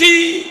blind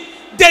see,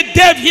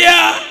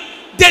 hear,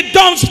 they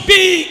don't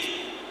speak.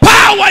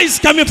 Power is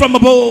coming from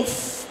above.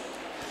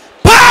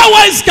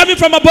 Power is coming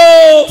from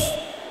above.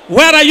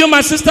 Where are you,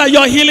 my sister?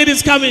 Your healing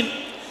is coming.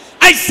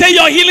 I say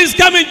your healing is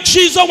coming.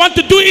 Jesus wants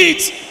to do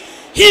it.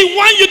 He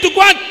wants you to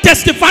go and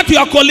testify to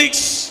your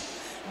colleagues.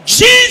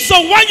 Jesus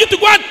wants you to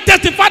go and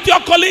testify to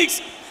your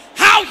colleagues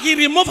how he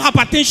removed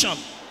hypertension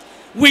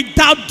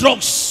without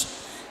drugs.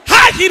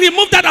 How he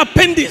removed that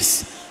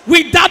appendix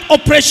without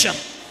operation.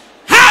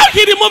 How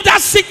he removed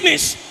that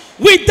sickness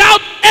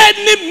without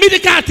any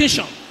medical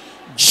attention.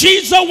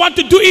 Jesus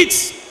wants to do it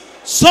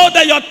so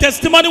that your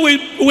testimony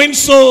will win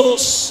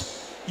souls.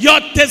 Your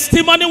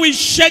testimony will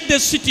shake the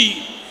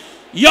city.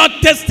 Your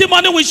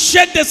testimony will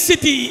shake the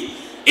city.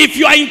 If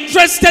you are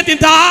interested in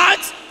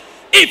that,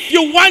 if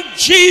you want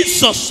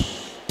Jesus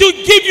to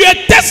give you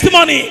a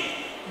testimony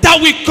that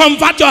will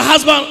convert your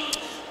husband,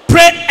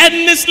 pray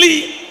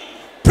earnestly.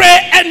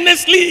 Pray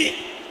earnestly.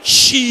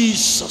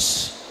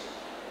 Jesus.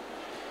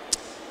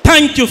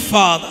 Thank you,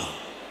 Father.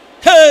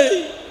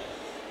 Hey,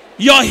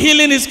 your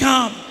healing is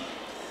come.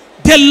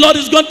 The Lord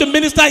is going to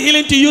minister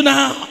healing to you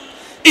now.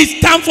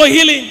 It's time for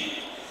healing.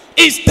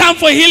 It's time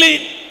for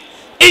healing.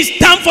 It's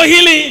time for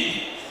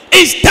healing.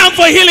 It's time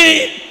for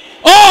healing.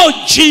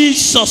 Oh,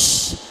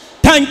 Jesus.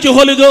 Thank you,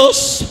 Holy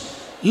Ghost.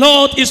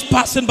 Lord is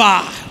passing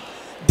by.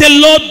 The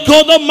Lord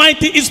God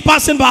Almighty is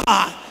passing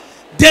by.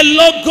 The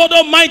Lord God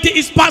Almighty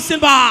is passing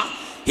by.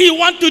 He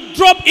wants to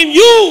drop in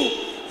you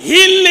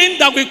healing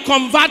that will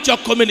convert your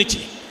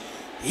community.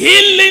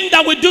 Healing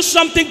that will do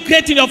something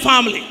great in your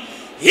family.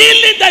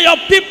 Healing that your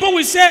people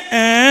will say,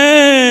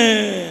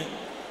 eh.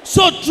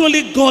 So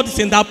truly God is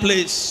in that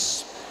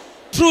place.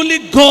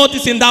 Truly God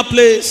is in that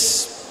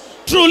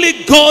place.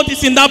 Truly God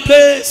is in that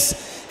place.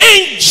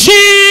 In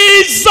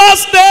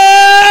Jesus'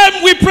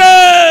 name we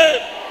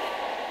pray.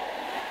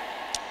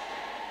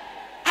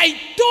 I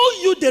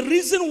told you the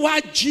reason why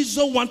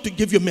Jesus wants to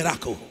give you a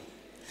miracle.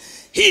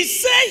 He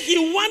said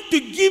he wants to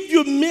give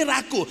you a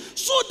miracle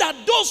so that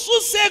those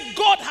who say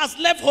God has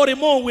left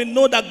Horemon will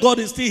know that God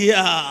is still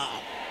here.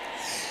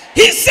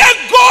 He said,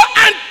 go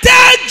and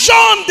tell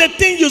John the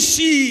thing you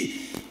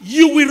see.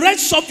 You will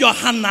raise up your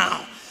hand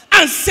now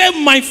and say,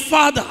 my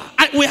Father,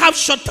 we have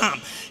short time.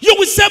 You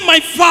will say, my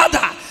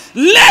Father,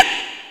 let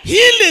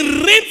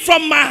healing rain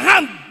from my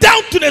hand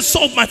down to the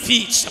sole of my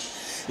feet.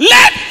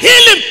 Let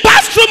healing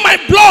pass through my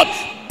blood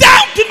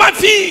down to my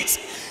feet.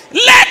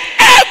 Let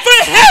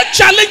every health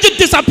challenge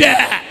disappear.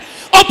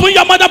 Open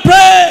your mouth and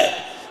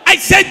pray. I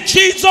said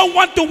Jesus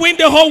wants to win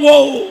the whole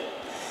world.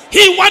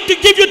 He wants to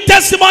give you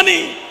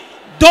testimony.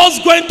 Those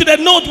going to the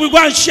north, we go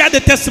and share the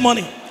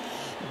testimony.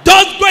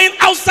 Those going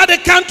outside the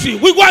country,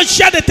 we go and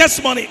share the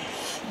testimony.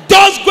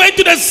 Those going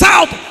to the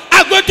south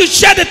are going to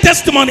share the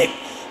testimony.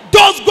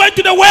 Those going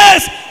to the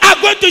west are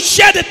going to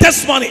share the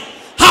testimony.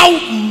 How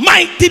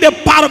mighty the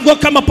power of God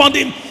come upon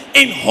them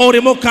in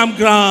Horemo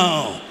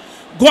campground.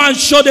 Go and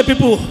show the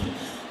people.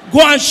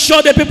 Go and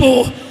show the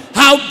people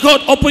how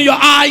God open your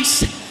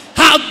eyes.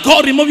 How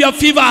God remove your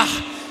fever.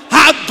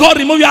 How God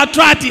remove your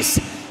arthritis.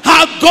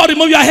 How God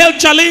remove your health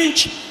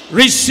challenge.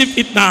 Receive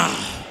it now.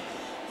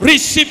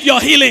 Receive your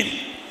healing.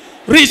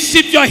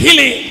 Receive your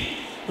healing.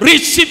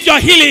 Receive your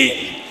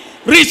healing.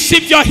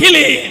 Receive your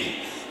healing.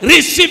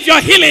 Receive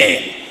your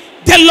healing.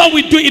 The Lord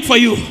will do it for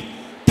you.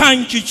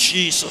 Thank you,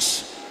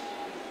 Jesus.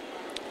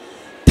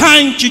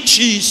 Thank you,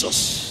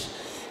 Jesus.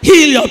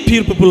 Heal your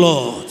people,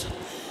 Lord.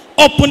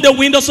 Open the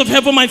windows of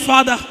heaven, my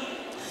Father.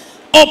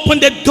 Open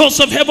the doors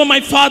of heaven, my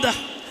Father.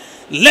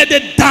 Let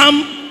the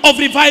dam of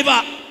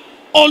revival,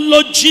 oh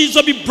Lord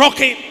Jesus, be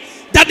broken.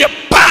 That the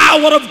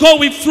power of God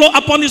will flow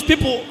upon his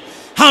people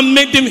and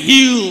make them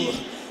heal.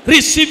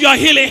 Receive your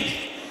healing.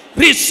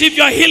 Receive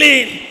your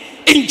healing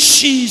in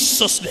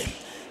Jesus' name.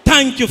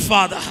 Thank you,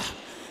 Father.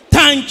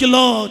 Thank you,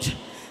 Lord.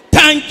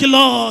 Thank you,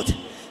 Lord.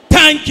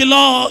 Thank you,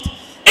 Lord.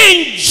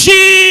 In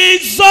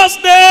Jesus'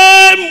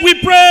 name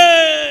we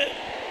pray.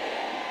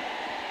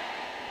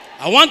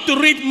 I want to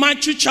read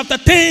Matthew chapter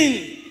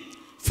 10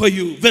 for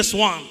you, verse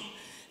 1.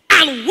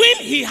 And when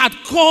he had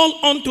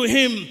called unto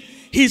him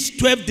his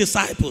 12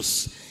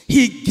 disciples,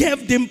 he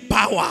gave them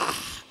power.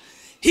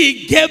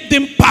 He gave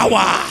them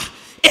power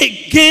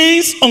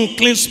against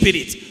unclean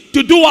spirits.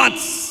 To do what?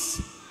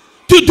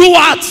 To do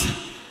what?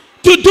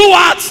 To do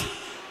what?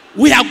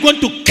 We are going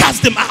to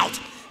cast them out.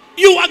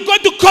 You are going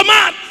to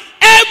command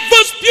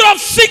every spirit of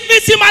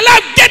sickness in my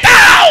life, get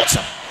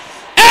out.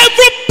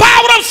 Every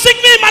power of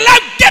sickness in my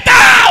life, get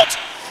out.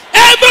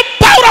 Every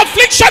power of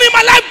affliction in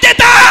my life, get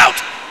out.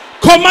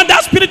 Command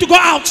that spirit to go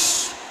out.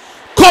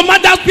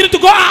 Command that spirit to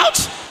go out.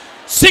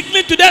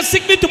 Sickness today,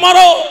 sickness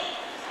tomorrow.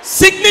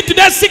 Sickness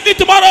today, sickness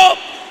tomorrow.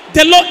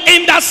 The Lord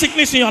end that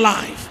sickness in your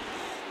life.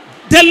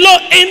 The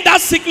Lord end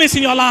that sickness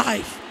in your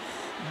life.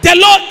 The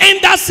Lord end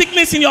that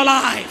sickness in your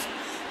life.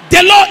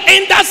 The Lord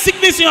end that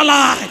sickness in your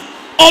life.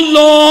 Oh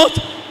Lord,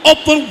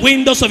 open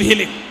windows of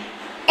healing.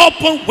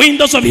 Open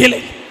windows of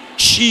healing.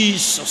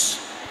 Jesus.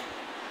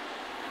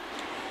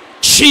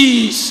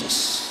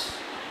 Jesus.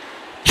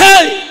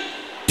 Hey,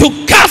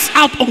 to cast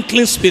out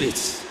unclean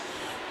spirits.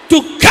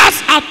 To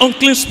cast out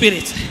unclean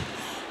spirits.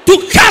 to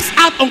cast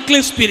out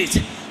unclean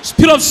spirit.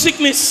 Spirit of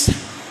sickness,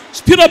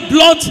 spirit of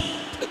blood,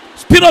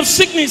 spirit of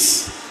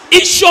sickness,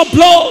 issue of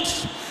blood,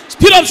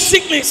 spirit of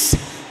sickness,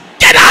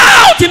 get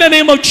out in the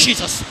name of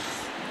Jesus.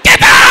 Get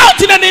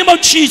out in the name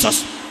of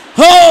Jesus.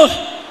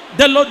 Oh,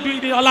 the Lord do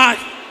it in your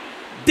life.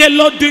 The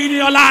Lord do it in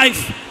your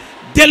life.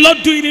 The Lord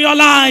do it in your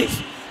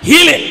life.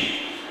 Healing,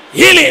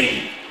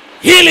 healing,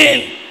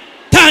 healing.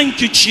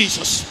 Thank you,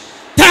 Jesus.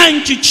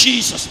 Thank you,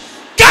 Jesus.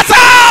 Get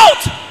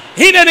out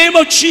in the name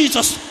of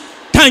Jesus.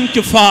 Thank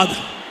you, Father.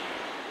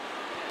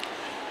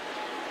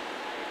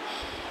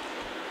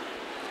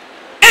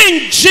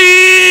 In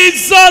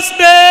Jesus'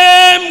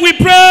 name we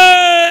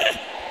pray.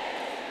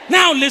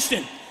 Now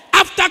listen.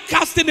 After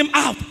casting him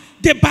out,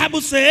 the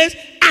Bible says,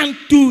 and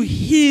to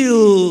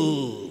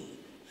heal.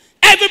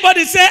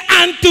 Everybody say,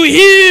 and to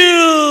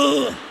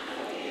heal.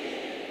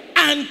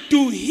 And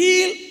to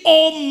heal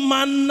all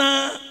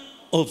manner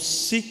of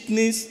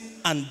sickness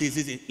and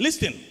diseases.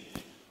 Listen,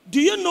 do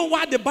you know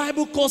why the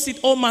Bible calls it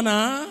all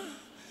manner?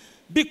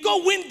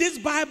 Because when this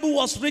Bible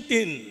was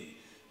written,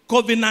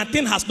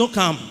 COVID-19 has not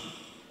come.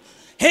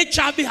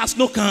 HIV has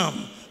not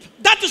come.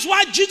 That is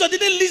why Jesus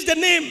didn't list the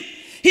name.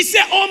 He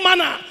said all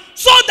manner.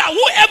 So that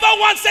whoever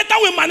wants Satan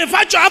will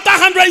manufacture after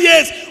 100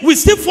 years will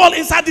still fall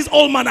inside this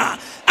old manner.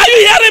 Are you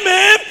hearing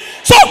me?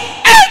 So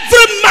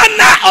every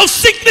manner of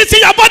sickness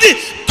in your body,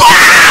 go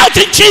out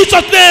in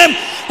Jesus' name.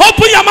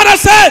 Open your mouth and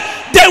say,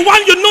 the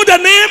one you know the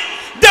name,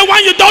 the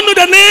one you don't know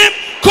the name,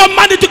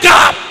 command it to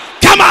come.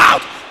 Come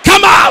out,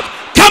 come out,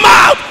 come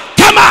out,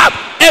 come out.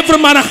 Every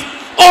manner,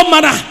 all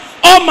manner,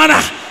 all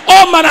manner,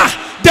 all manner.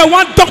 The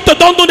one doctor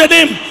don't know the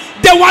name.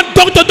 The one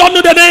doctor don't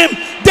know the name.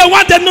 The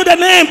one that know the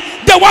name.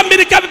 The one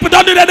medical people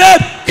don't know the name.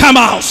 Come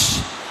out.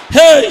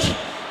 Hey,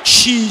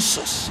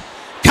 Jesus.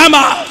 Come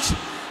out.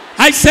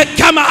 I said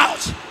come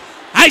out.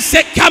 I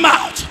said come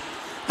out.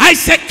 I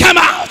said come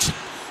out.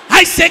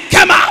 I said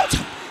come out.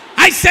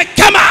 I said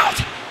come out.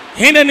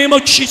 In the name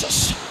of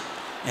Jesus.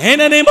 In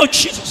the name of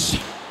Jesus.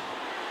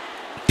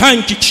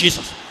 Thank you,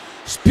 Jesus.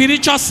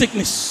 Spiritual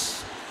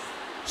sickness.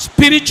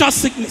 Spiritual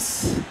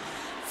sickness.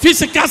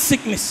 Physical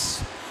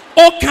sickness.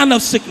 All kind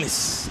of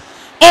sickness.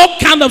 All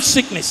kind of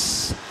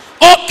sickness.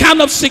 All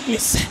kind of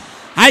sickness.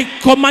 I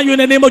command you in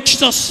the name of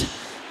Jesus.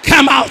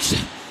 Come out.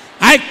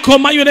 I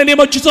command you in the name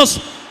of Jesus.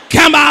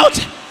 Come out.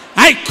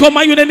 I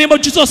command you in the name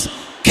of Jesus.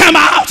 Come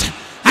out.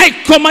 I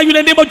command you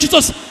in the name of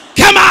Jesus.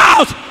 Come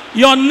out.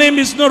 Your name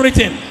is not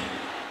written.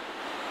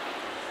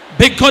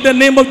 Because the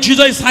name of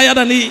Jesus is higher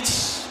than it.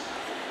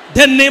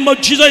 The name of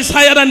Jesus is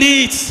higher than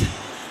it.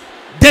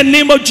 The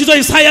name of Jesus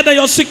is higher than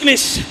your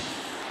sickness.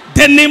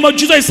 The name of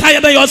Jesus is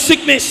higher than your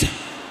sickness.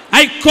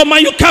 I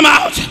command you, come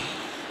out.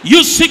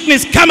 You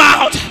sickness, come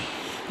out.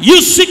 You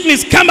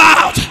sickness, come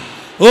out.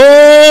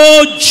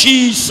 Oh,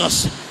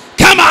 Jesus.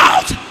 Come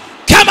out.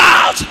 Come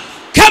out.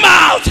 Come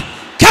out.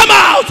 Come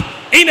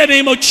out. In the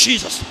name of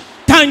Jesus.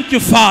 Thank you,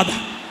 Father.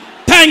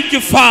 Thank you,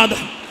 Father.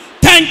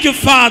 Thank you,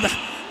 Father.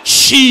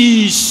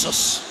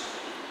 Jesus.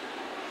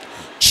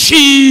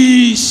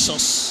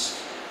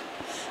 Jesus.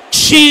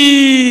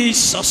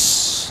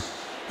 Jesus.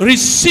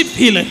 Receive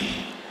healing.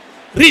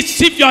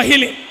 Receive your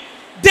healing.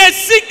 The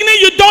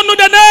sickness you don't know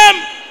the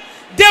name,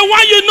 the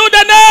one you know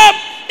the name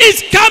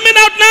is coming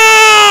out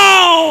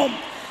now.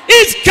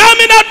 It's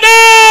coming out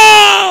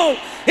now.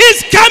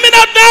 It's coming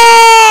out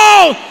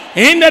now.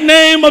 In the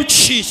name of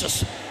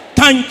Jesus.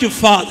 Thank you,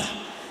 Father.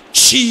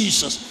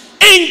 Jesus.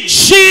 In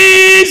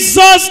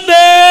Jesus'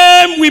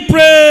 name we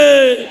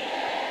pray.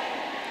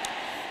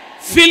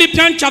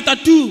 Philippians chapter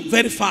 2,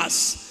 very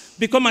fast,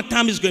 because my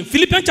time is going.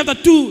 Philippians chapter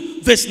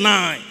 2, verse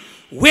 9.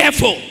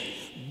 Wherefore,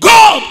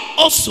 God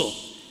also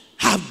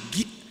have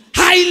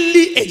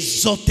highly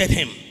exalted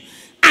him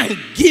and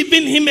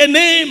given him a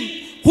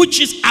name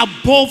which is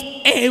above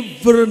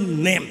every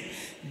name,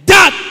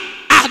 that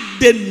at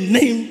the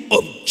name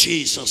of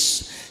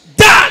Jesus,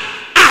 that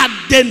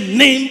at the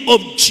name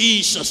of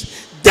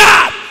Jesus,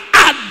 that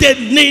at the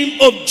name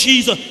of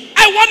Jesus.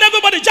 I want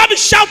everybody to be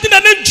shouting the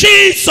name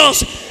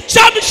Jesus.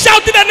 Shout the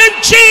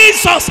name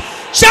Jesus.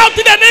 Shout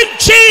the name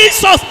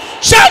Jesus.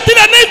 Shout the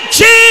name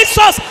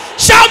Jesus.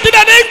 Shout the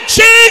name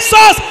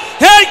Jesus.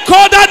 Hey,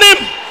 call that name.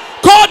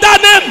 Call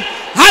that name.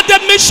 At the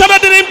mission of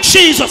the name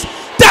Jesus.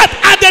 That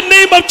at the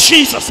name of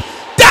Jesus.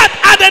 That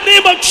at the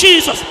name of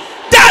Jesus.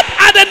 That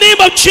at the name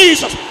of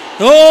Jesus.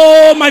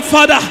 Oh, my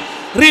Father,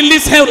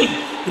 release healing.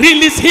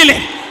 Release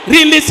healing.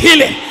 Release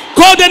healing.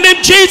 Call the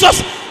name Jesus.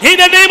 In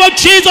the name of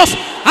Jesus.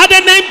 At the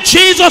name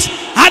Jesus.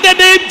 At the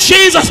name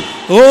Jesus.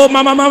 Oh,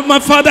 my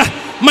Father.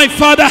 My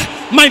Father.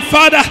 My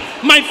Father.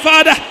 My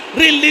Father.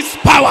 Release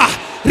power.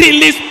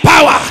 Release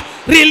power.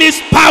 Release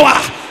power.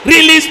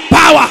 Release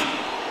power.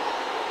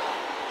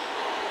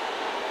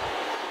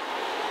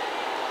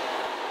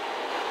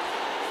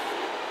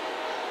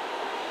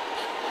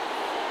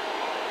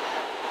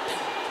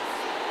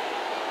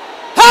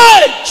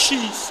 Hey,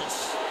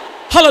 Jesus.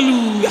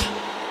 Hallelujah.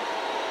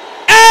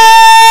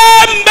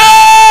 Amen.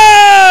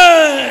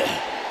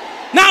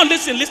 Now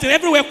listen.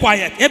 Everywhere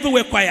quiet.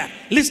 Everywhere quiet.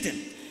 Listen.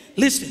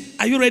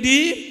 Are you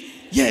ready?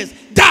 Yes.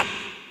 That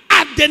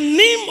at the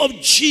name of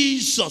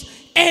Jesus,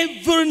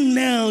 every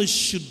knee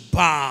should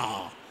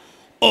bow.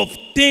 Of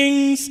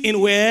things in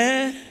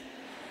where?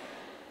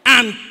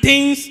 And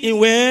things in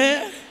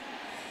where?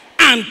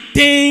 And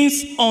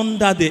things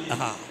under the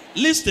earth.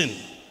 Listen,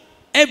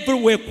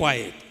 everywhere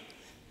quiet.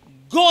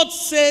 God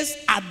says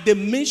at the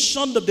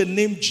mention of the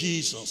name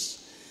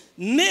Jesus,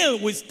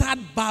 nails will start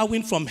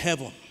bowing from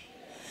heaven.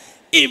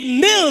 If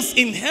nails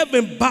in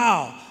heaven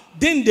bow,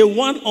 then the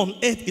one on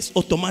earth is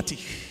automatic.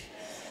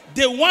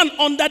 The one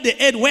under the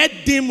earth where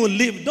demons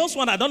live, those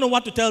one I don't know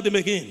what to tell them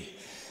again.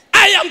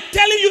 I am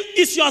telling you,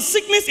 is your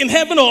sickness in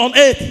heaven or on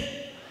earth?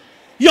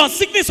 Your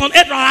sickness on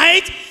earth,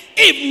 right?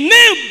 If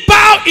nails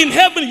bow in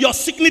heaven, your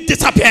sickness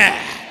disappear.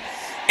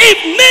 If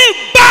nails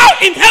bow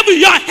in heaven,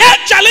 your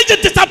health challenges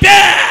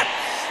disappear.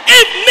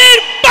 If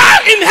nails bow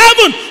in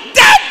heaven,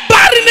 that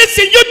barrenness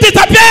in you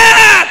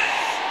disappear.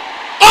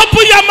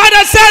 Open your mouth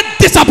and say,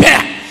 disappear.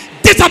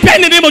 Disappear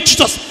in the name of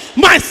Jesus.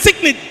 My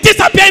sickness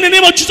disappear in the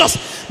name of Jesus.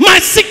 My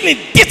sickness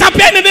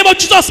disappear in the name of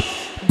Jesus.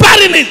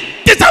 Barrenness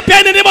disappear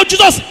in the name of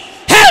Jesus.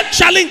 Health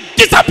challenge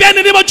disappear in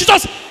the name of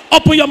Jesus.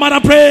 Open your mouth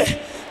and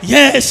pray.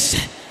 Yes,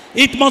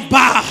 it must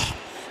bow.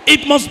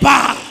 It must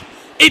bow.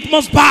 It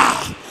must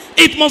bow.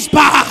 It must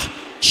bow.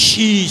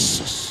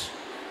 Jesus.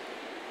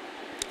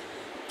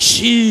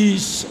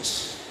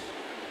 Jesus.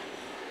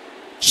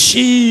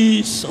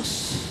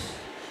 Jesus.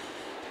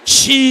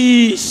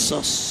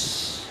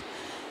 Jesus.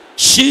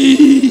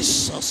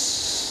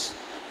 Jesus.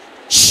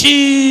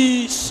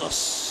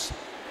 Jesus.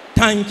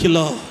 Thank you,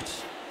 Lord.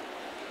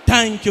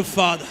 Thank you,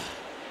 Father.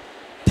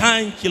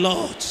 Thank you,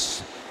 Lord.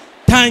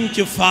 Thank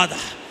you, Father.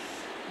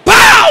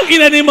 Bow in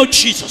the name of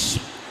Jesus.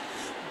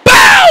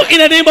 Bow in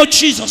the name of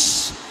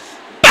Jesus.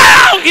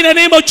 Bow in the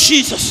name of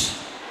Jesus.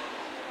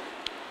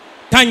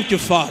 Thank you,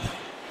 Father.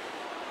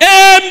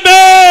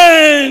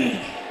 Amen.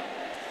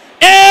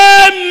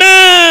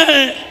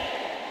 Amen.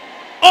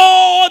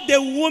 All the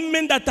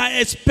women that are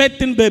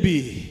expecting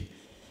baby,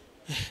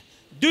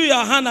 do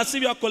your hand as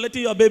if you are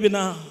collecting your baby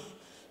now.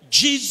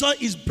 Jesus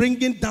is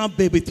bringing down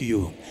baby to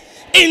you.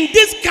 In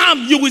this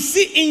camp, you will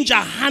see angel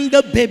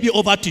handle baby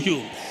over to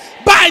you.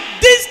 By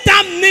this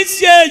time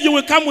next year, you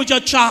will come with your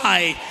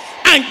child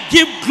and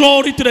give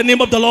glory to the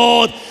name of the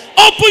Lord.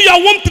 Open your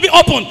womb to be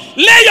open.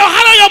 Lay your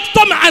hand on your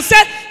stomach and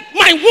say,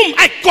 my womb,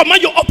 I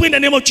command you open in the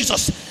name of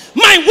Jesus.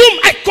 My womb,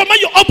 I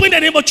command you open in the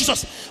name of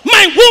Jesus.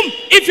 My womb,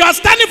 if you are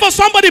standing for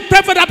somebody,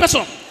 pray for that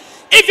person.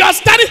 If you are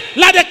standing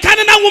like the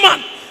Canaan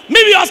woman,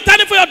 maybe you are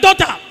standing for your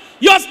daughter,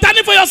 you are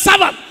standing for your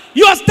servant,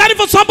 you are standing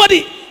for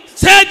somebody,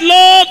 said,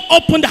 Lord,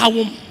 open her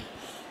womb.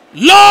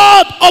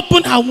 Lord,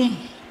 open her womb.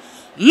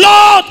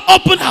 Lord,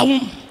 open her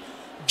womb.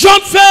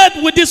 John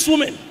fed with this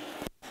woman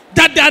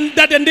that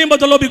the name of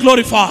the Lord be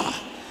glorified.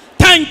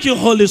 Thank you,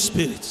 Holy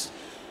Spirit.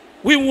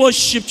 We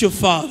worship you,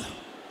 Father.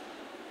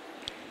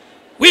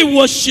 We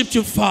worship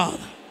you, Father.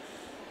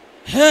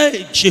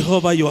 Hey,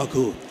 Jehovah, you are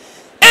good.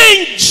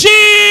 In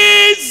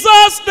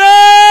Jesus'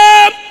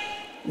 name,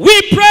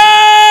 we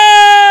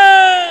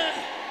pray.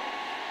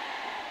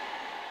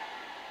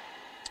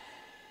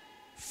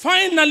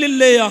 Finally,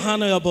 lay your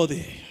hand on your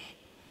body.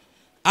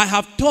 I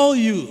have told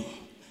you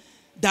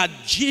that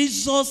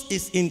Jesus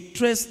is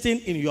interested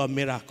in your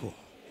miracle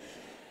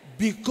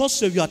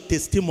because of your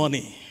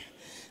testimony.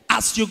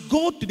 As you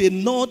go to the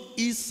north,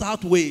 east,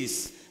 south,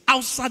 west,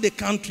 outside the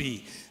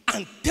country,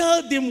 and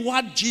tell them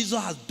what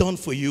Jesus has done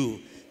for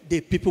you,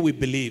 the people will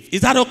believe.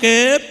 Is that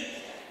okay?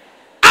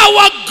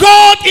 Our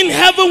God in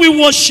heaven, we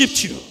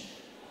worship you.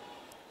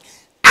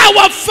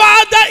 Our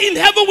Father in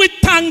heaven, we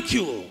thank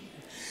you.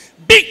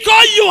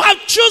 Because you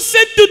have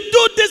chosen to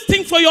do this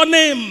thing for your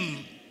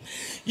name.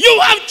 You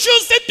have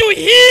chosen to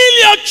heal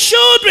your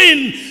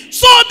children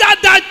so that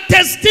that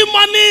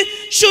testimony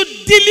should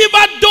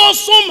deliver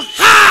those whom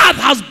heart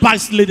has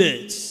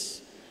backslided.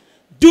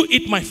 Do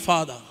it, my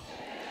Father.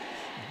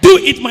 Do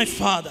it, my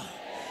Father.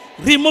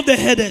 Remove the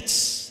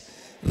headaches.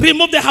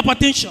 Remove the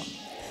hypertension.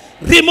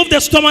 Remove the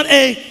stomach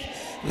ache.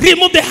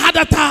 Remove the heart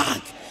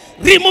attack.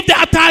 Remove the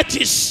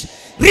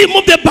arthritis.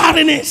 Remove the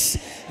barrenness.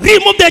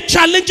 Remove the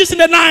challenges in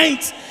the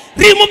night.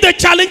 Remove the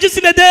challenges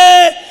in the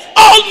day.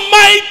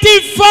 Almighty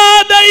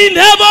Father in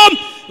heaven,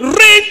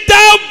 rain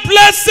down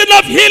blessing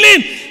of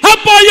healing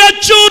upon your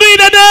children in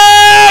the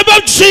name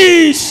of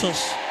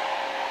Jesus.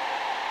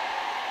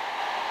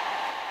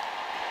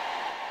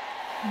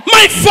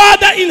 My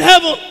Father in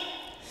heaven,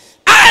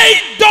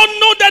 I don't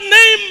know the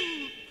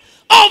name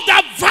of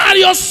the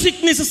various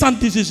sicknesses and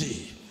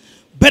diseases,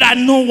 but I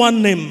know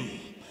one name,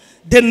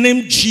 the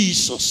name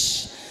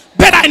Jesus.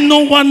 But I know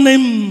one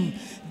name,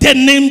 the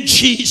name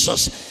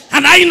Jesus.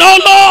 And I know,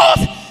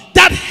 Lord,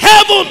 that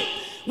heaven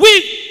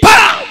we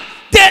bow,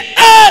 the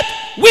earth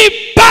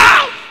we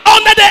bow,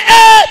 under the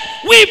earth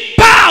we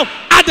bow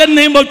at the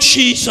name of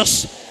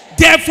Jesus.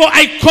 Therefore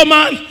I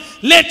command,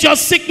 let your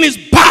sickness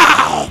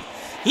bow,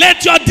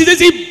 let your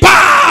disease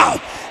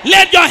bow,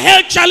 let your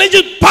health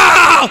challenges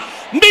bow.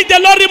 May the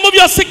Lord remove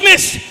your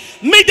sickness.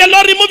 May the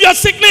Lord remove your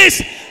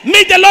sickness.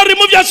 May the Lord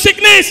remove your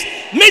sickness.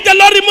 May the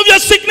Lord remove your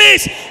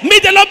sickness. May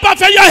the Lord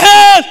perfect your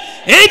health.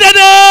 In the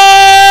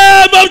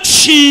name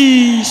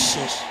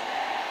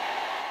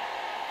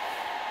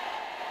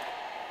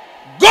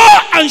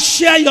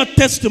your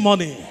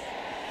testimony.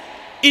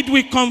 It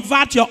will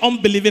convert your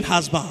unbelieving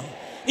husband.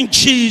 In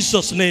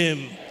Jesus'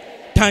 name.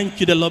 Thank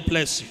you. The Lord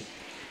bless you.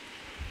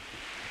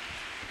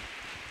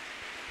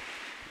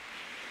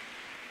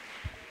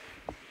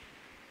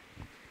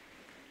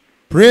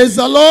 Praise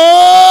the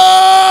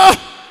Lord.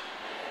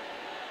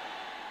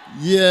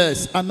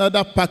 Yes,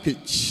 another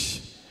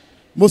package.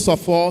 Most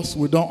of us,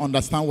 we don't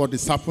understand what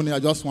is happening. I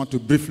just want to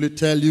briefly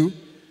tell you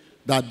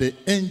that the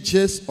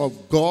angels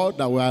of God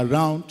that were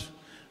around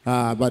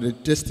by the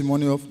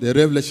testimony of the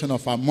revelation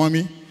of our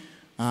mommy,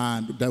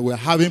 and that were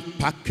having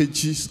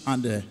packages,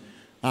 and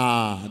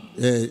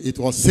it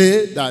was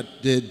said that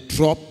they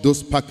dropped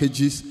those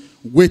packages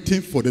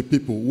waiting for the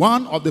people.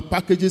 One of the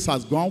packages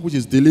has gone, which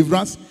is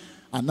deliverance.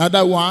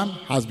 Another one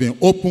has been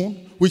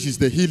opened, which is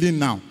the healing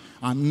now.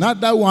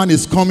 Another one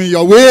is coming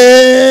your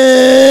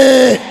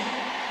way.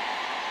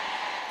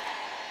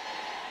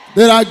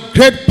 There are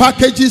great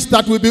packages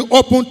that will be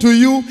open to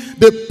you.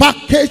 The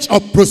package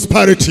of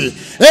prosperity.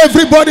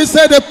 Everybody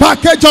say the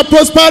package of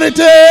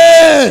prosperity.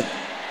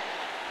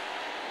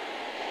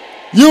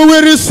 You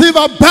will receive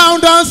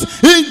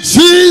abundance in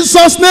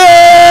Jesus'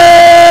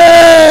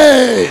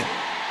 name.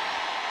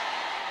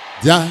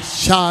 There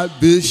shall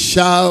be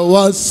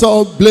showers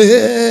of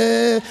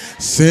blessing,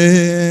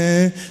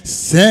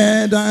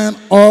 send and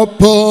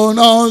upon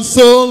us,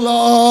 O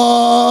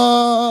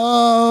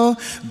Lord.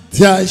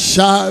 There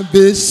shall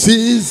be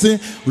season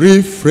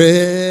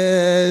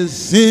refreshing,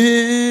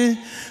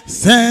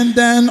 send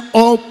and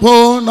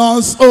upon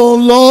us, O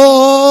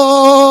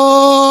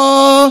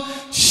Lord.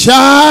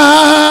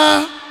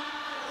 Showers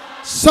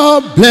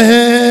of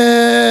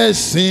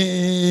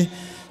blessing,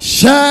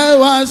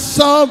 showers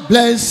of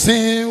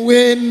blessing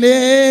we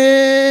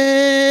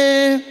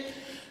need.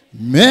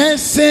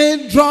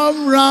 Mercy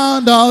drum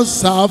round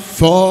us are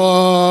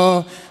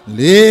falling,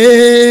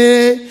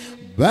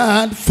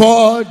 but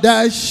for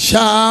the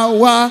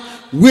shower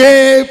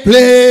we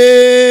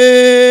play.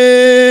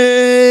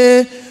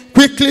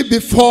 Quickly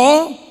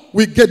before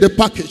we get the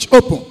package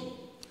open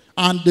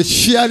and the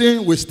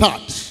sharing will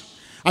start,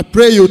 I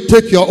pray you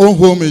take your own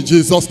home in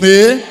Jesus'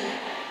 name.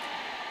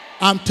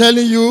 I'm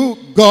telling you,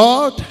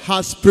 God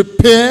has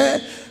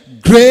prepared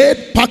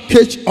great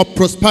package of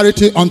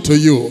prosperity unto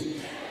you.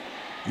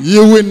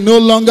 You will no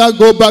longer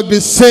go back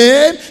the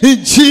same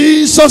in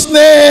Jesus'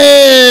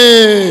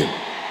 name.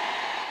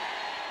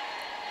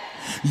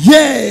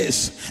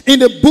 Yes, in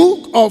the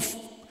book of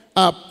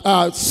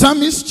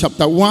Psalms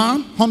chapter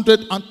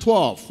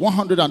 112.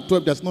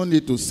 112, there's no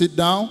need to sit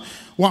down.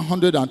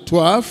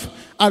 112,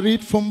 I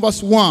read from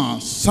verse 1.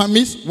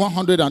 Psalms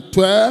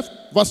 112,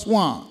 verse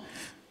 1.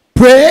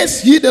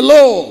 Praise ye the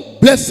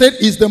Lord.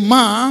 Blessed is the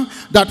man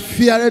that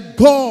feareth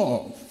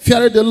God,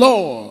 feareth the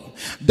Lord,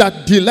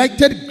 that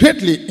delighted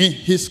greatly in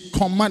his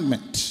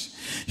commandment.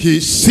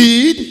 His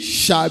seed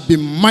shall be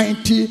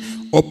mighty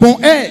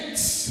upon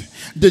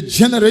earth. The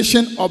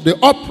generation of the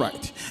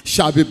upright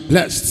shall be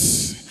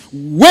blessed.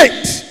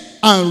 Wealth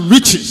and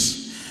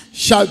riches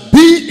shall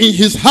be in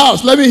his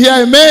house. Let me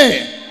hear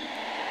amen.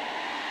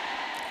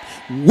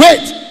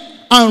 Wealth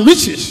and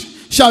riches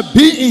shall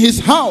be in his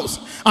house,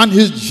 and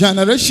his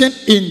generation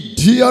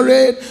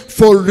endureth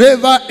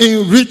forever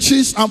in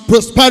riches and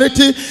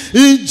prosperity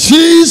in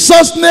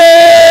Jesus'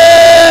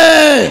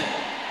 name.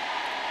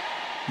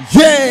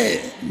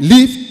 Yeah,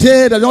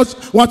 lifted. I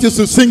don't want you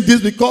to sing this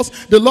because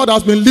the Lord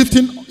has been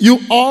lifting you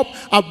up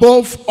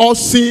above all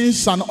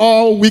sins and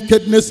all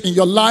wickedness in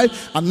your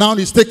life, and now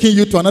he's taking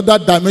you to another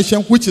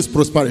dimension, which is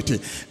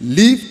prosperity.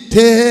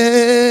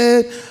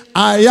 Lifted,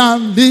 I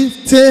am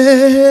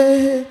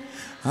lifted,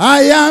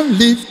 I am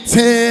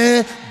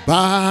lifted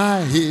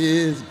by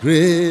his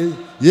grace.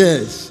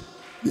 Yes.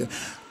 Yeah.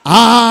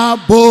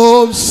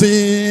 Above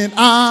sin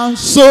and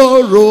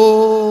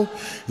sorrow,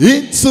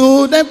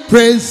 into the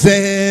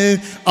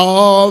presence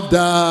of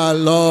the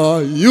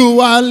Lord. You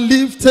are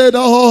lifted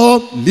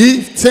up,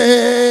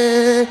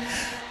 lifted.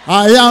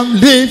 I am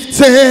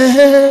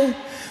lifted.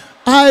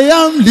 I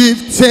am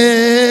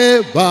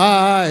lifted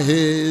by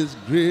his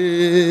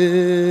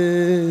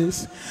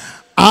grace.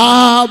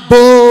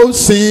 Above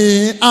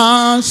sin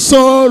and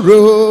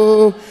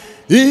sorrow,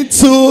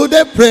 into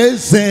the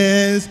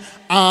presence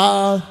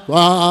of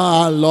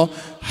our Lord.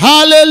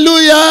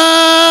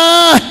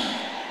 Hallelujah.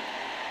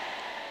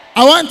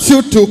 I want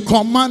you to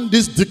command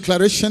this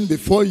declaration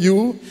before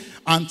you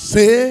and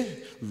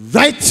say,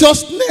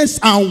 righteousness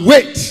and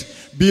weight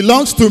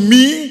belongs to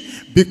me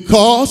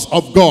because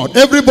of God.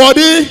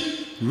 Everybody,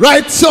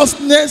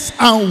 righteousness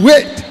and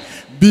weight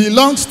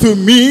belongs to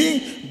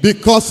me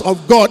because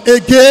of God.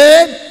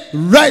 Again,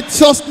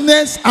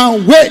 righteousness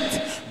and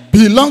weight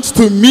belongs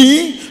to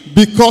me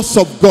because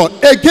of God.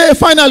 Again,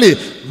 finally,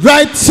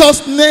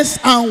 righteousness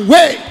and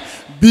weight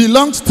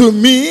belongs to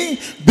me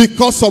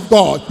because of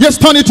God. Yes,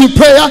 turn it to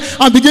prayer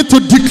and begin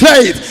to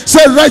declare it.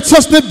 Say,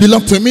 righteousness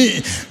belongs to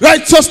me.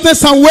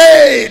 Righteousness and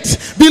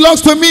weight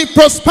belongs to me.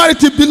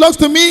 Prosperity belongs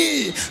to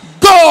me.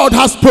 God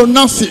has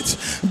pronounced it.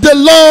 The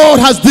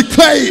Lord has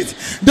declared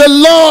The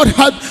Lord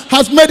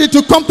has made it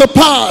to come to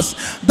pass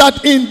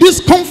that in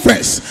this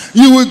conference,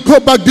 you will go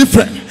back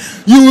different.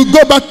 You will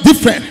go back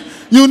different.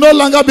 You will no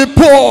longer be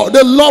poor.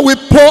 The Lord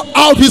will pour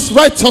out his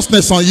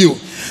righteousness on you.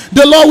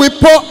 The Lord will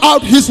pour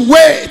out his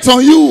weight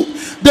on you.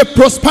 The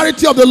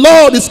prosperity of the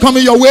Lord is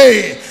coming your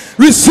way.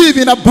 Receive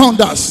in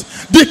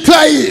abundance.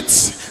 Declare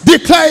it.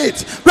 Declare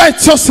it.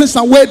 Righteousness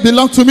and weight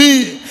belong to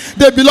me.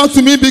 They belong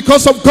to me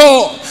because of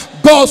God.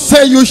 God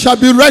said you shall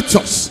be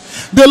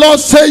righteous. The Lord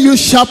said you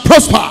shall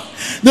prosper.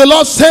 The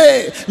Lord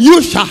said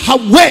you shall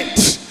have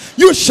weight.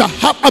 You shall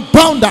have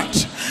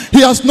abundance.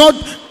 He has not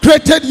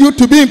created you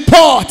to be in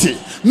poverty.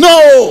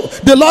 No,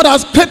 the Lord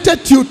has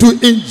created you to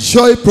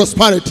enjoy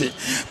prosperity.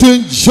 To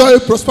enjoy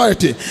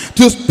prosperity.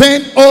 To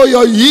spend all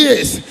your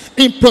years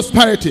in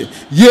prosperity.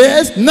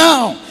 Yes,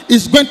 now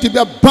it's going to be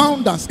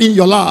abundance in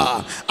your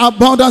life.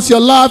 Abundance in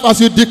your life as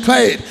you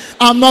declare it.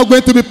 I'm not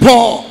going to be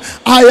poor.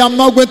 I am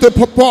not going to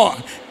be poor.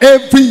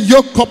 Every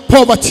yoke of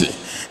poverty.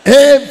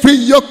 Every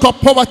yoke of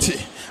poverty.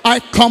 I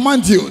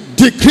command you,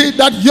 decree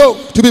that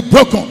yoke to be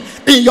broken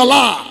in your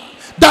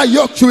life. That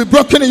yoke should be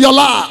broken in your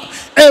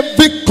life.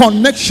 Every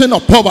connection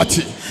of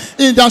poverty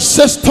in the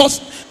ancestors,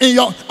 in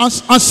your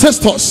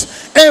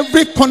ancestors,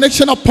 every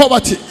connection of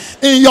poverty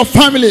in your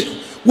family,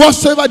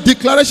 whatsoever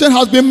declaration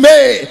has been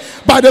made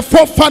by the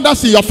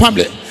forefathers in your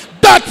family,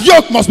 that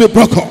yoke must be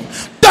broken.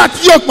 That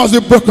yoke must be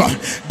broken.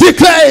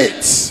 Declare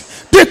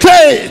it.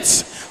 Declare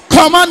it.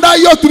 Command that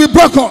yoke to be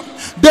broken.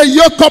 The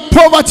yoke of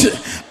poverty,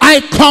 I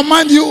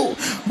command you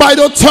by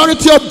the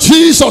authority of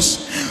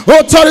Jesus.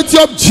 Authority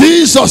of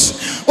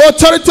Jesus.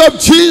 Authority of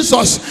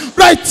Jesus.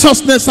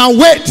 Righteousness and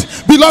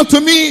weight belong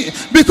to me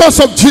because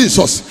of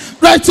Jesus.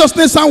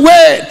 Righteousness and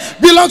weight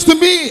belongs to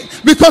me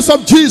because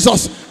of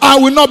Jesus. I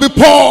will not be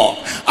poor.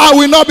 I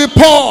will not be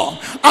poor.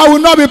 I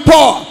will not be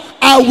poor.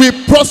 I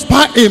will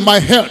prosper in my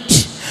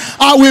health.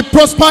 I will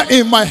prosper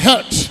in my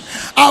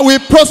health. I will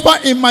prosper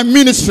in my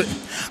ministry.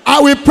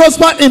 I will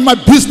prosper in my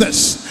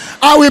business.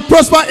 I will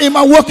prosper in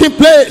my working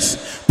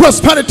place.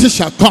 Prosperity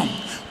shall come.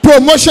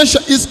 Promotion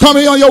is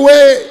coming on your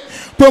way.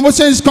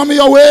 Promotion is coming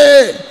your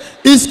way.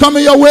 It's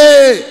coming your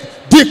way.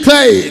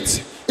 Declare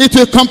it. It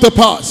will come to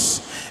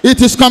pass.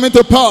 It is coming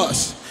to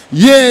pass.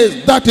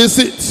 Yes, that is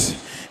it.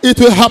 It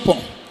will happen.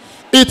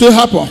 It will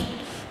happen.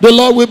 The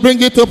Lord will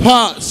bring it to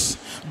pass.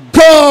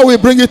 God will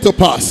bring it to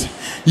pass.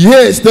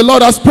 Yes, the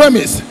Lord has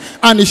promised,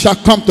 and it shall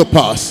come to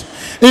pass.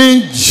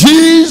 In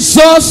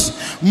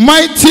Jesus'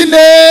 mighty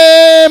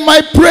name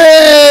I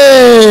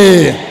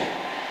pray.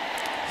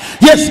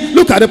 Yes,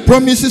 look at the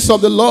promises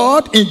of the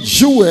Lord in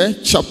Joel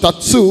chapter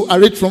 2. I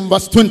read from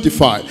verse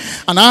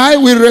 25. And I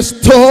will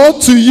restore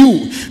to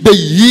you the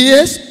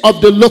years of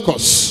the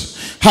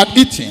locusts had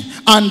eaten,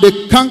 and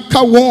the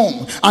canker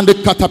worm, and the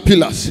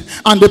caterpillars,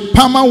 and the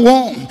palmer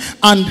worm,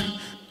 and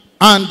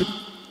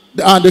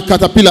the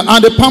caterpillar,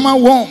 and the palmer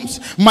worms,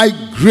 my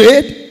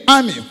great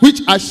army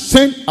which I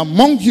sent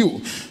among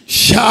you,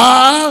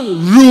 shall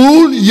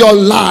rule your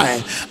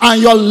life,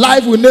 and your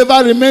life will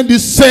never remain the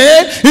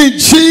same in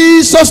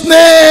Jesus'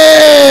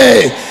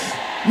 name.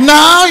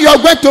 Now you're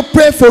going to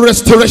pray for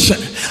restoration,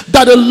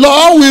 that the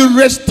Lord will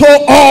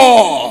restore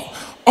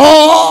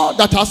all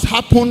that has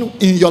happened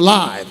in your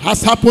life,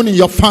 has happened in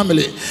your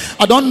family.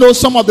 I don't know,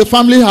 some of the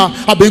family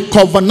have been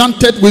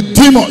covenanted with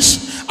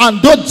demons,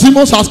 and those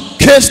demons have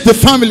cursed the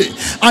family,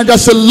 and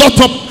there's a lot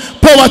of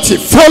poverty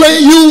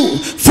following you,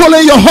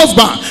 following your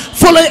husband,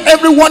 following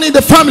everyone in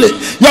the family.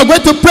 You're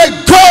going to pray,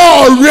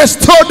 God,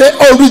 restore the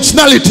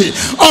originality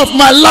of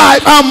my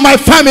life and my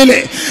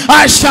family.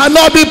 I shall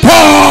not be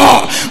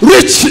poor.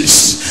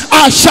 Riches,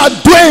 I shall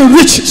dwell in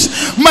riches.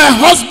 My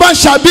husband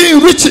shall be in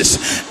riches.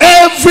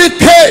 Every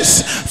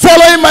case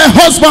following my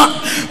husband,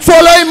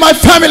 following my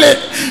family,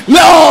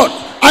 Lord,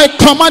 I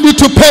command you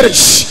to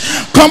perish.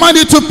 Command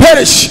you to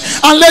perish,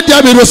 and let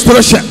there be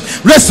restoration.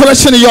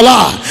 Restoration in your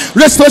life.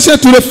 Restoration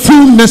to the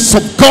fullness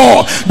of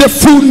God, the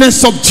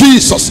fullness of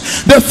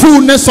Jesus, the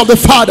fullness of the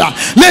Father.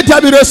 Let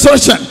there be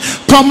restoration.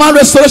 Command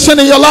restoration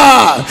in your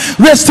life.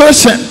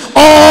 Restoration.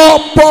 All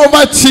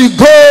poverty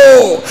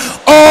go.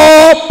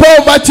 All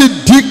poverty,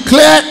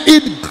 declare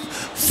it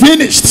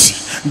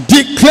finished.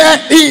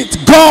 Declare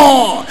it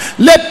gone.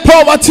 Let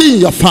poverty in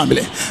your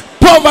family,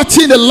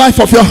 poverty in the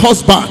life of your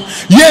husband.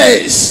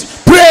 Yes.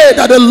 Pray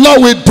that the Lord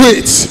will do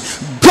it.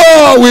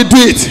 God will do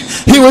it.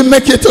 He will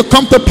make it to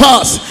come to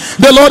pass.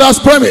 The Lord has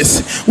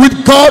promised.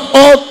 With God,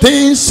 all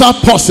things are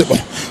possible.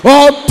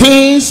 All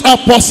things are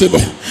possible.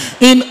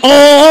 In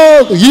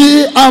all,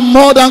 ye are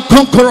more than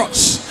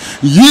conquerors.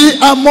 Ye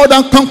are more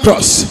than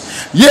conquerors.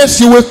 Yes,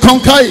 you will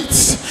conquer it.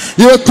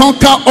 You will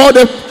conquer all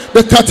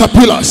the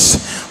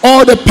caterpillars,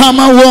 all the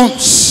palmer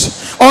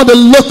worms, all the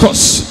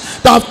locusts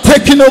that have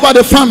taken over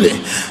the family,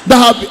 that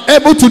have been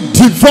able to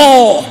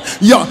devour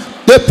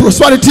the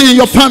prosperity in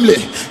your family.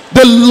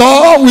 The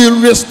Lord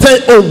will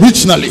restore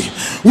originally.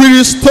 Will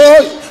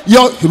restore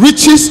your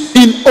riches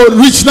in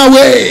original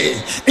way,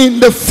 in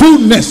the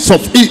fullness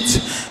of it.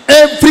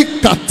 Every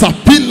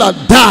caterpillar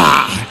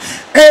die.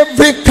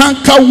 Every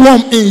canker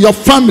worm in your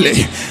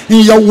family,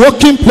 in your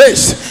working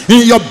place,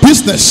 in your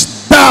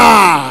business, die.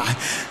 die.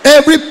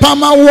 Every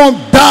palmer worm,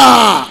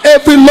 die.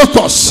 Every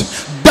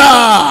locust,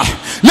 die.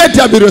 Let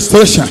there be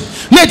restoration.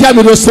 Let there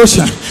be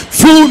restoration.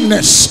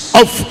 Fullness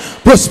of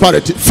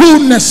prosperity.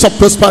 Fullness of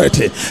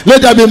prosperity.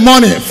 Let there be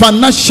money.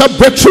 Financial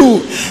breakthrough.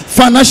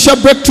 Financial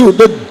breakthrough.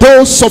 The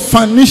doors of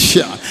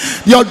financial.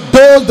 Your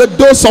doors, the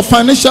doors of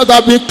financial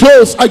that have been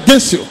closed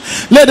against you.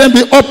 Let them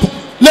be open.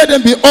 Let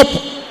them be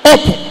open.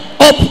 Open.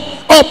 Open.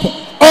 Open.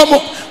 Open.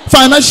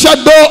 Financial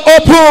door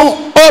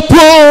open.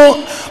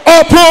 Open.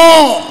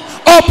 Open.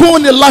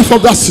 Open the life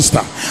of that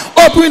sister.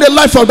 Open the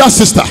life of that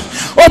sister.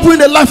 Open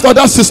the life of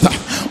that sister.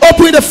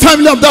 Open the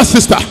family of that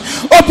sister.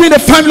 Open the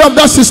family of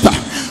that sister.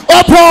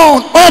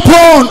 Open,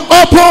 open,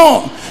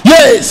 open.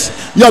 Yes,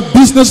 your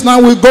business now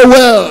will go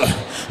well.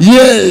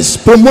 Yes,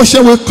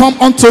 promotion will come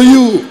unto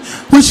you,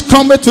 which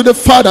cometh to the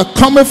Father,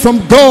 cometh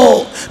from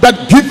God,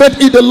 that giveth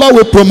it, the Lord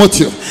will promote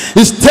you.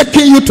 He's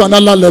taking you to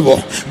another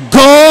level.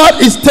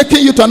 God is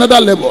taking you to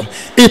another level.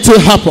 It will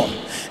happen.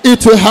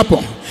 It will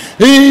happen.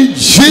 In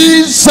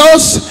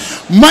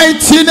Jesus'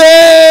 mighty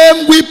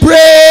name we pray.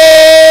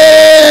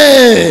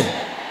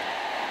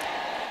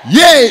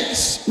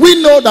 Yes,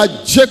 we know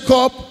that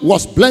Jacob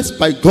was blessed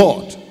by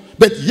God,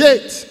 but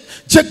yet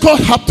Jacob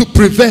had to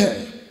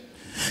prevail.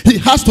 He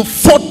has to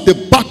fight the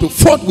battle,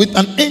 fought with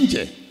an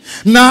angel.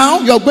 Now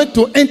you're going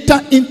to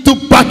enter into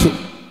battle.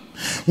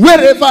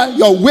 Wherever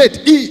your weight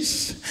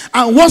is,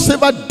 and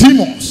whatever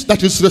demons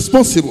that is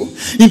responsible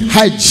in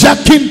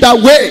hijacking that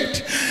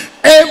weight,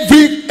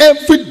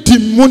 every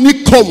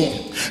demonic cover,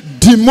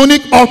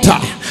 demonic altar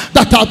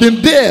that have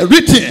been there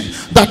written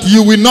that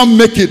you will not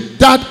make it,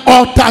 that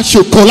altar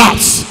should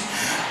collapse.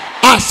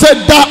 I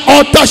said that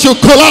altar should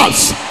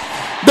collapse.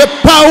 The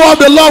power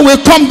of the Lord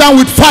will come down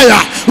with fire.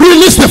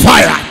 Release the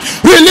fire.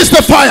 Release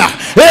the fire.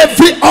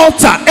 Every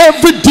altar,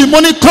 every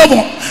demonic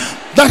cover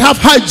that have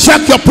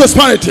hijacked your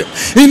prosperity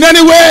in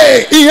any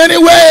way,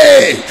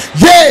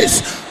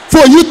 yes,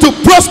 for you to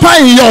prosper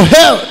in your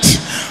health,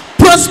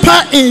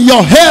 prosper in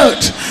your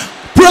health,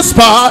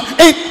 prosper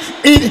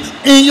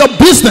in your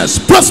business,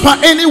 prosper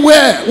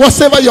anywhere,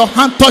 whatever your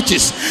hand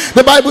touches.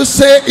 The Bible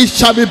says it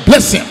shall be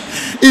blessing.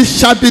 It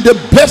shall be the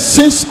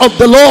blessings of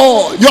the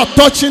Lord. You're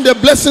touching the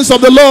blessings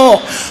of the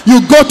Lord.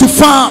 You go to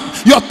farm,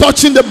 you're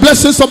touching the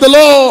blessings of the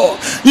Lord.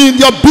 In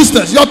your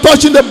business, you're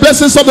touching the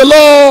blessings of the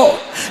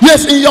Lord.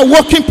 Yes, in your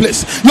working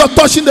place, you're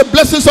touching the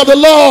blessings of the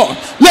Lord.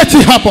 Let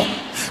it happen.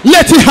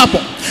 Let it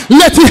happen.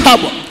 Let it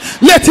happen.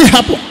 Let it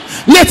happen.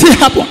 Let it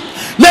happen.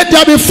 Let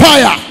there be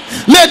fire.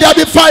 Let there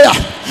be fire.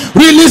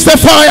 Release the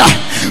fire.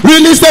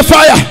 Release the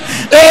fire.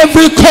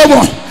 Every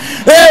cover,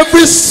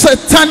 every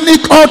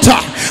satanic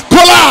altar,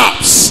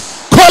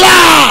 collapse.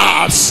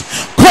 Collapse.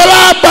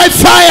 Collapse by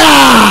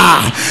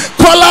fire.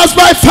 Collapse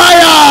by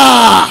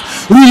fire.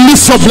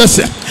 Release your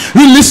blessing.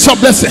 Release your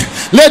blessing.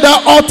 Let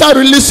that altar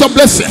release your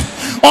blessing.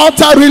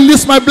 Altar,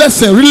 release my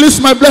blessing. Release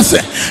my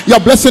blessing. Your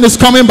blessing is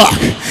coming back.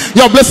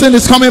 Your blessing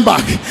is coming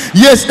back.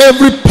 Yes,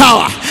 every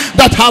power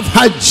that have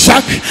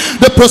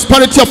hijacked the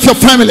prosperity of your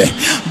family,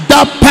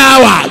 that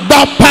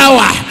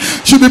power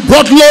should be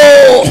brought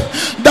low.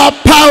 That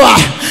power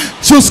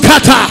should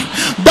scatter.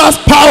 That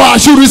power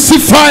should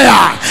receive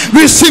fire.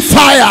 Receive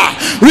fire.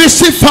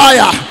 Receive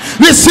fire.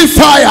 Receive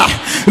fire.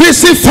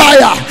 Receive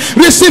fire.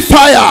 Receive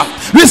fire.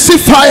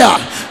 Receive fire.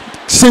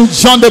 St.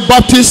 John the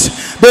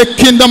Baptist, the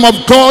kingdom of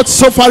God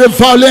suffered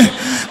violence,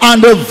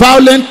 and the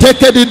violent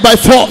taketh it by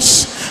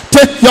force.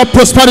 Take your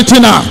prosperity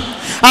now.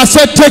 I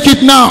said take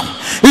it now.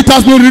 It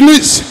has been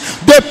released.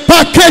 The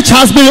package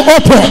has been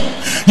opened.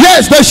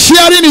 Yes, the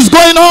sharing is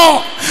going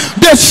on.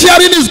 The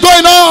sharing is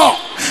going on.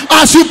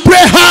 As you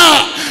pray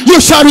hard, you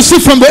shall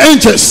receive from the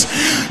angels.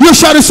 You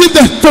shall receive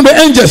from the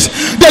angels.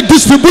 The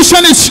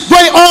distribution is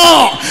going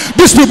on.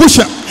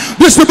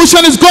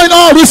 Distribution is going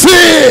on.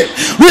 Receive,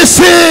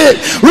 receive,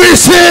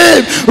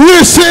 receive,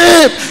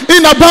 receive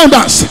in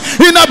abundance,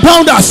 in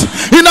abundance,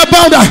 in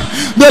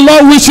abundance. The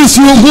Lord wishes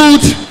you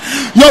good.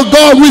 Your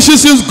God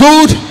wishes you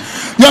good.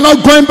 You're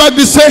not going back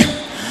the same.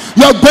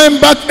 You're going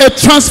back a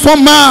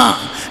transformed man,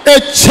 a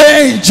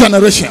changed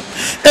generation,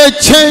 a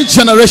changed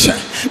generation.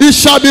 It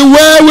shall be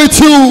well with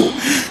you,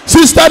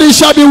 sister. It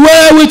shall be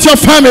well with your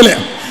family.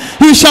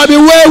 It shall be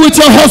well with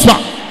your husband.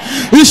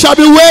 It shall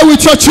be well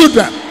with your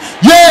children.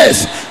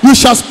 Yes, you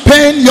shall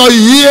spend your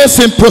years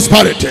in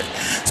prosperity.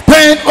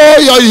 Spend all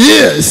your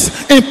years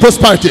in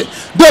prosperity.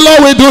 The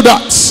Lord will do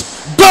that.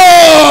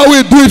 God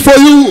will do it for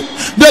you.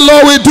 The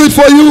Lord will do it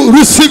for you.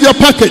 Receive your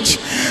package.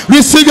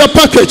 Receive your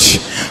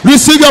package.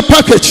 Receive your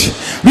package.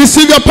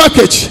 Receive your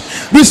package.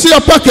 Receive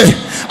your package.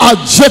 As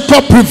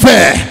Jacob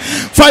prevail,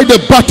 fight the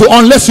battle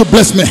unless you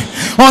bless me.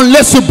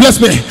 Unless you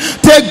bless me.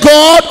 Take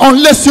God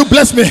unless you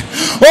bless me.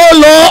 Oh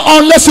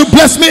Lord, unless you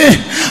bless me,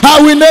 I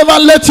will never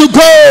let you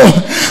go.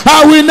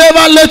 I will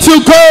never let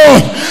you go.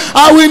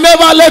 I will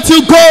never let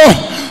you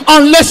go.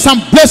 Unless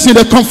I'm blessing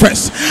the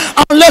conference.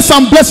 Unless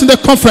I'm blessing the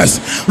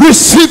conference.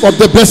 Receive of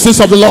the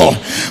blessings of the Lord.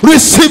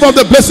 Receive of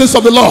the blessings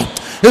of the Lord.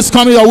 It's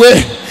coming your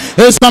way.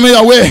 It's coming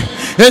your way.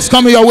 It's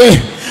coming your way.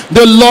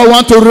 The Lord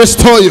wants to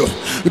restore you.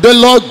 The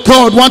Lord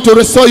God wants to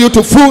restore you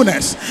to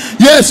fullness.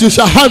 Yes, you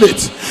shall have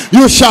it.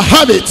 You shall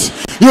have it.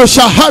 You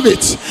shall have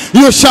it.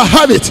 You shall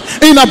have it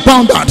in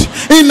abundance.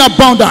 In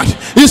abundance.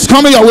 It's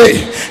coming your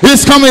way.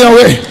 It's coming your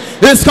way.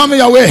 It's coming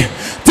your way.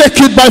 Take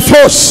it by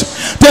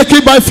force. Take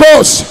it by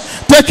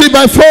force. Take it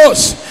by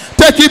force.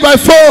 Take it by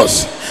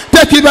force.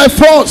 Take it by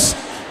force.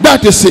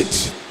 That is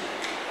it.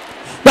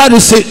 That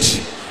is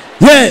it.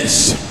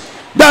 Yes.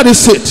 That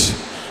is it.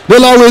 The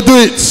Lord will do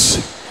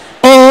it.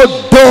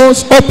 All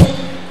doors open.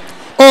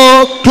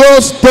 All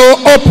closed door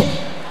open.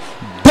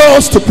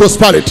 Doors to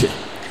prosperity.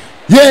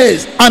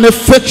 Yes, an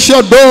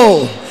effectual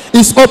door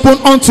is open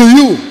unto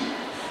you.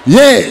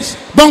 Yes,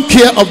 don't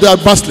care of the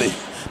adversary.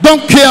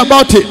 Don't care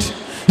about it.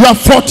 You have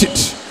fought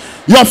it.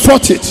 You have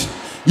fought it.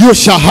 You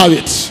shall have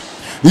it.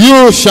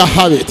 You shall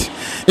have it.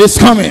 It's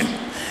coming.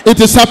 It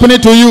is happening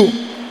to you.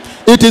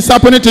 It is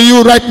happening to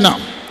you right now.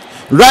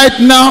 Right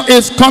now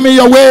it's coming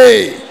your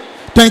way.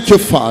 Thank you,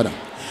 Father.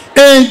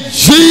 In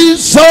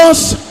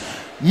Jesus'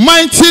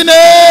 mighty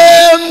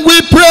name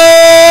we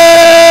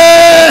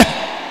pray.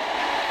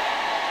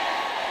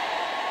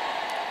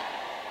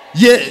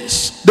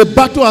 Yes, the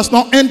battle has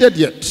not ended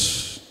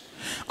yet.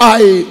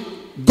 I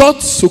got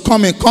to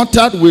come in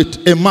contact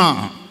with a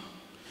man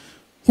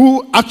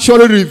who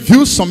actually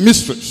revealed some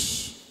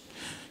mysteries.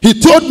 He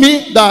told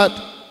me that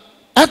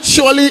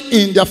actually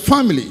in their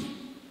family,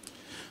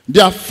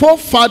 their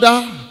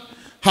forefather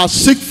has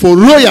sought for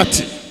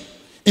royalty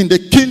in the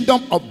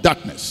kingdom of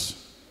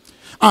darkness.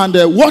 And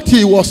what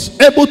he was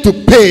able to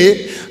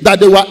pay, that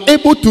they were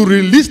able to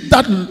release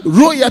that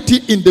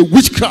royalty in the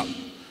witchcraft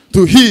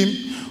to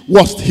him,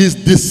 was his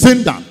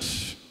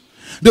descendant.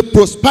 The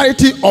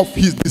prosperity of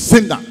his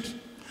descendant.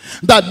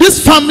 That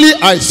this family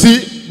I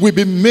see will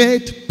be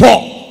made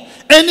poor.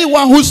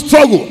 Anyone who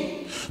struggles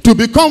to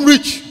become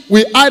rich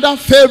will either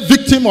fall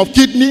victim of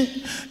kidney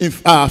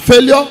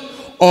failure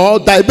or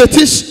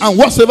diabetes and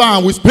whatsoever,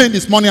 and will spend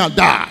his money and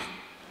die.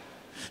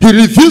 He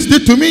revealed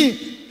it to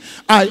me.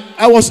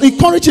 I was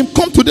encouraging him,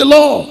 come to the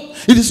Lord.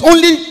 It is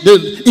only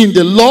in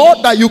the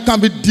Lord that you can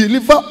be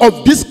delivered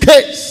of this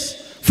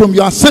case from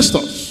your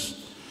ancestors.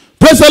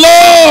 Praise the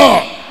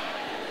Lord.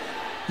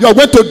 You are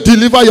going to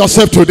deliver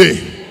yourself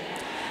today.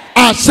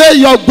 I say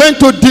you are going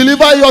to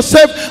deliver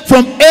yourself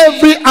from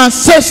every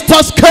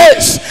ancestor's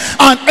case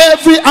and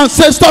every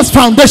ancestor's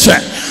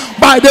foundation.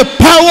 By the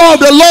power of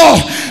the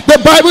Lord, the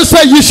Bible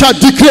says you shall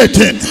declare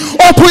it.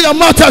 Open your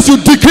mouth as you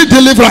decree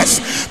deliverance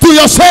to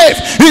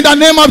yourself in the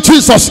name of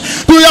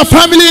Jesus, to your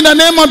family in the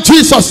name of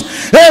Jesus.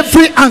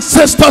 Every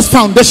ancestor's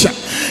foundation,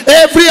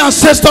 every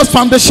ancestor's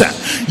foundation,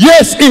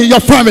 yes, in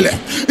your family,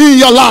 in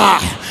your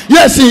life,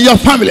 yes, in your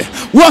family,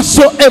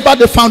 whatsoever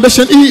the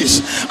foundation is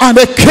and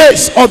the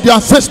case of the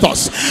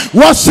ancestors,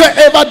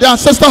 whatsoever the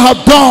ancestors have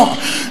done,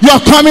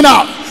 you're coming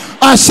out.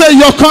 I say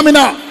you're coming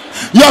out.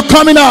 You're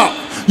coming out.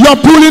 You're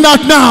pulling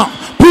out now.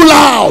 Pull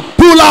out,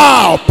 pull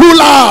out,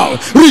 pull out.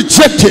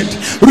 Reject it,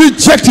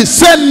 reject it.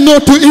 Say no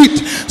to it,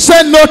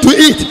 say no to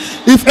it.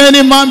 If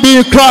any man be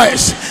in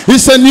Christ,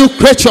 he's a new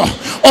creature.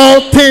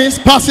 All things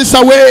passes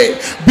away.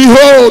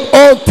 Behold,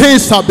 all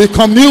things have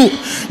become new.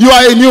 You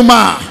are a new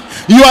man.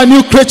 You are a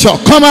new creature.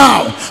 Come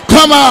out,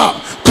 come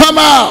out, come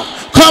out,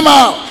 come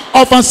out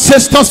of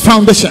ancestors'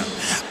 foundation,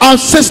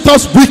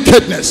 ancestors'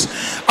 wickedness,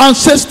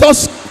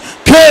 ancestors'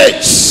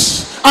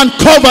 cage and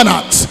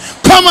covenant.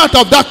 Come out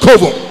of that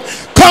covenant.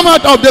 Come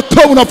out of the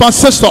covenant of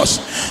ancestors.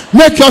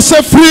 Make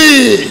yourself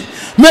free.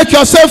 Make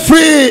yourself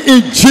free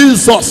in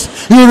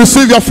Jesus. You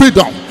receive your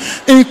freedom.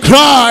 In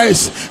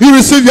Christ, you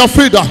receive your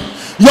freedom.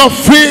 You're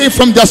free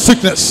from their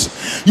sickness.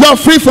 You're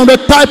free from the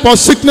type of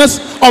sickness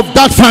of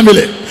that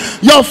family.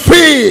 You're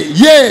free,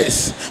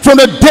 yes, from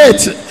the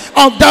death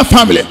of that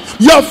family.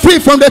 You're free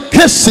from the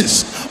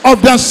cases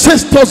of the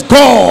ancestors'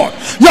 God.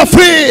 You're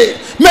free.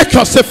 Make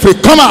yourself free.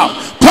 Come out.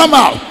 Come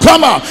out.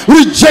 Come out.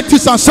 Reject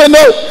it and say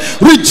no.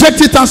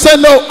 Reject it and say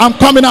no. I'm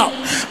coming out.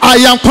 I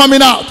am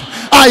coming out.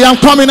 I am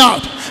coming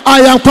out. I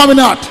am coming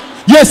out.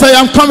 Yes, I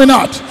am coming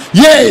out.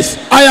 Yes,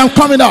 I am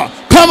coming out.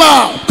 Come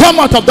out. Come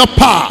out of the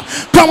power.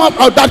 Come out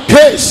of that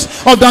case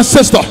of the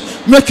ancestor.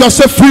 Make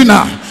yourself free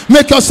now.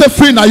 Make yourself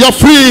free now. You're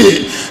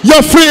free.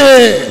 You're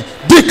free.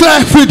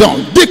 Declare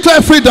freedom.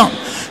 Declare freedom.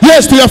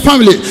 Yes, to your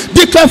family.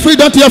 Declare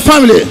freedom to your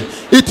family.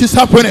 It is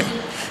happening.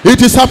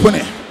 It is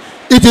happening.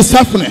 It is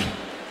happening.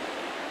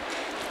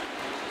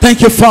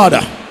 Thank you,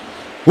 Father.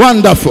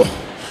 Wonderful.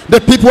 The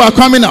people are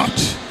coming out.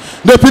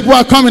 The people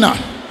are coming out.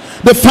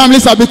 The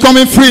families are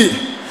becoming free.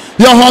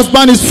 Your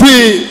husband is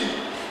free.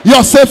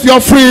 Yourself, you're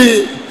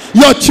free.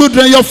 Your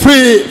children, you're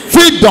free.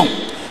 Freedom.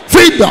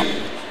 Freedom.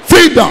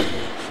 Freedom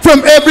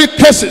from every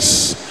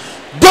curses.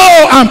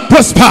 Go and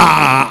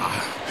prosper.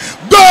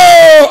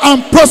 Go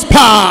and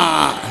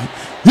prosper.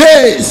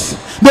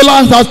 Yes. The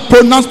Lord has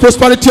pronounced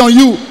prosperity on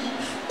you.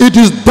 It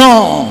is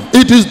done.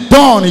 It is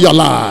done in your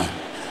life.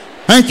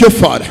 Thank you,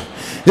 Father.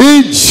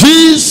 In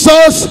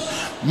Jesus'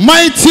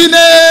 mighty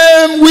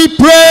name we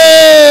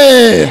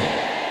pray.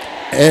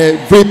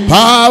 Every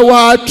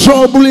power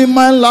troubling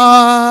my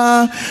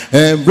life,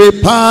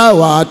 every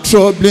power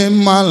troubling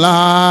my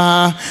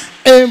life,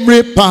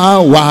 Every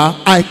power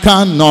I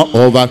cannot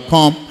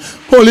overcome.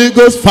 Holy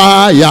Ghost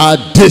fire,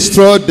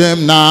 destroy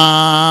them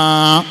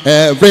now.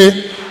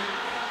 Every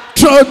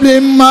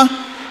troubling man.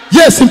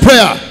 Yes, in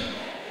prayer.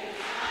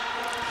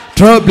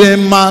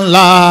 Troubling man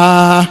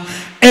life.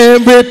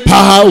 Every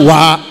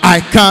power I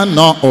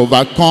cannot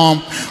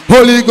overcome.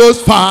 Holy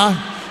Ghost fire,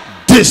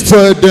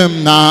 destroy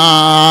them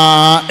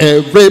now.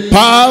 Every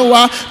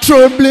power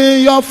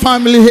troubling your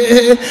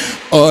family.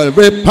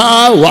 Every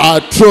power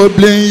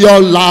troubling your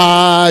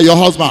life, your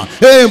husband.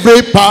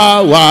 Every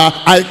power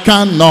I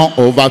cannot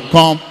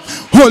overcome.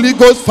 Holy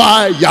Ghost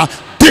fire,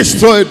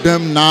 destroy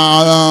them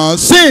now.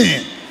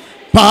 Sing.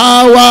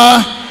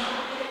 Power.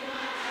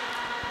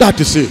 That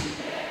is it.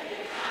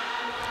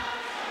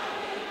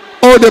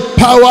 All the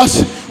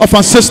powers of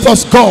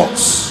ancestors'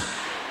 gods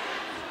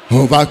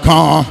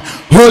overcome.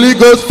 Holy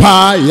Ghost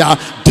fire,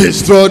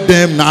 destroy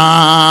them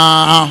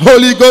now.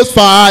 Holy Ghost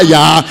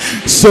fire,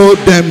 sow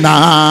them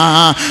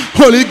now.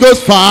 Holy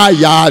Ghost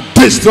fire,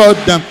 destroy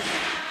them.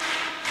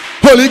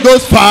 Holy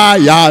Ghost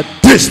fire,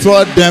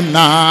 destroy them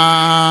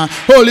now.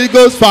 Holy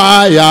Ghost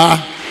fire.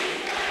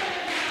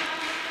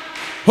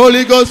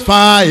 Holy Ghost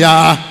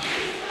fire.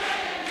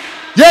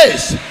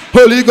 Yes,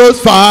 Holy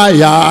Ghost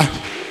fire.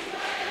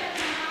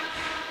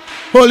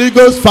 Holy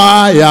Ghost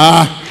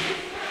fire.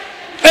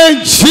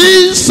 In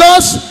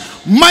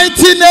Jesus'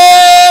 mighty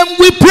name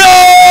we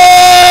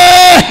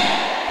pray.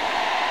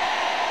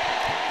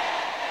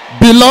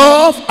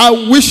 Beloved,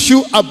 I wish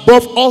you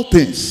above all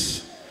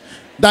things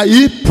that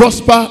ye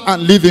prosper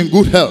and live in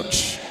good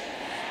health.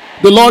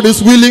 The Lord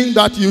is willing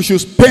that you should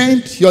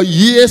spend your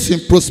years in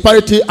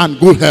prosperity and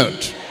good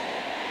health.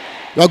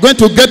 You are going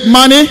to get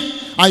money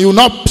and you will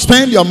not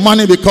spend your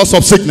money because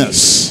of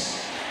sickness.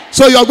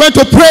 So you are going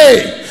to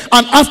pray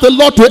and ask the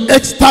Lord to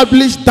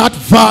establish that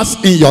verse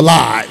in your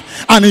life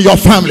and in your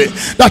family,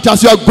 that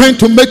as you are going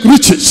to make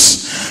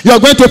riches, you are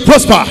going to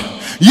prosper.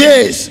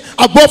 Yes,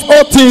 above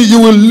all things, you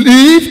will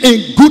live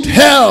in good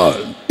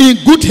health. In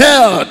good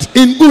health,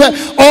 in good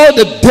health, all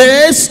the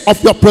days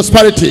of your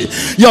prosperity.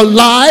 Your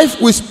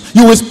life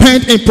you will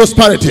spend in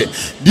prosperity.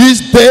 This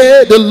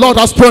day the Lord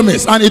has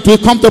promised, and it will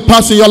come to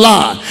pass in your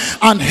life.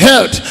 And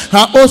health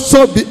shall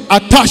also be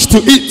attached to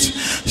it,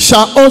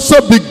 shall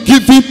also be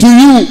given to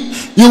you.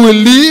 You will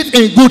live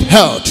in good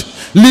health.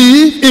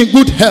 Live in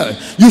good health.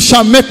 You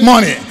shall make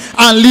money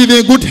and live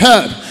in good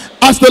health.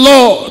 Ask the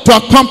Lord to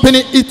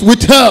accompany it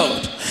with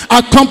health.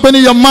 Accompany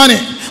your money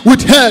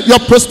with health, your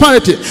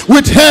prosperity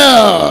with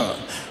health.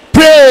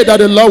 Pray that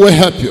the Lord will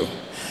help you.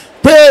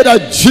 Pray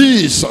that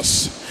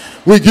Jesus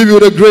will give you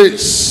the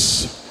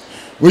grace.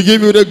 We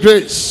give you the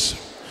grace,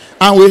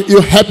 and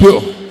will help you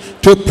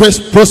to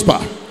prosper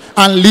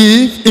and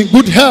live in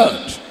good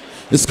health.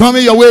 It's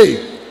coming your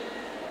way.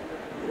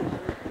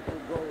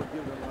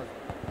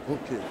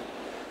 Okay.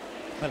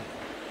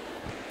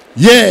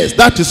 Yes,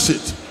 that is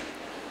it.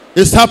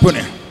 It's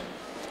happening.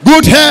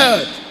 Good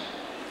health.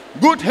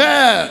 Good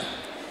health.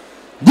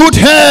 Good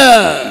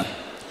health.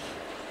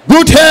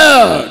 Good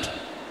health.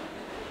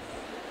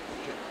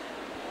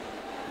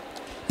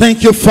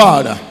 Thank you,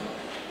 Father.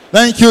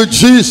 Thank you,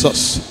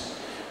 Jesus.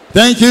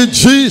 Thank you,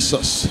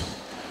 Jesus.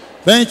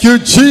 Thank you,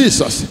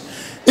 Jesus.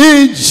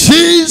 In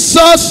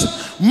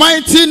Jesus'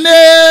 mighty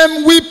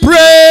name we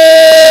pray.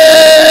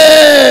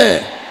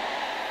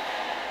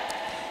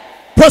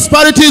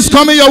 Prosperity is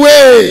coming your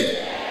way.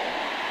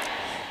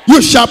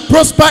 You shall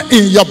prosper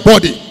in your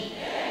body.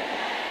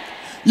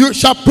 You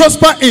shall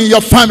prosper in your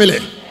family.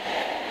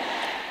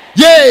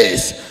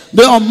 Yes,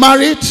 the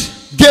unmarried,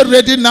 get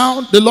ready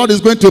now. The Lord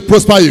is going to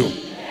prosper you.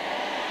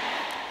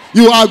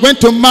 You are going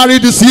to marry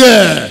this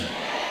year.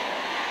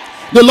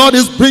 The Lord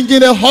is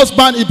bringing a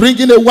husband, He's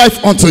bringing a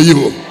wife unto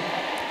you.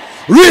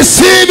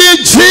 Receive in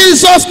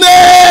Jesus'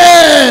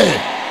 name.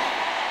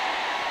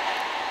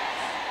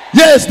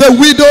 Yes, the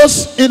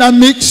widows in a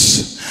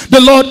mix,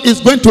 the Lord is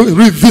going to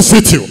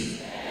revisit you.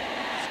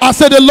 I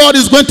said the Lord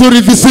is going to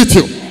revisit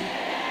you.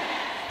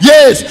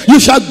 Yes, you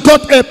shall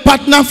get a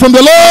partner from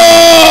the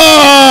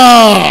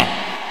Lord.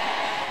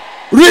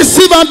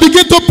 Receive and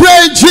begin to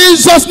pray in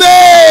Jesus'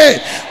 name.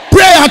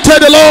 Pray and tell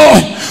the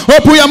Lord.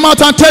 Open your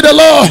mouth and tell the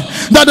Lord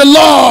that the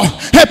Lord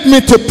help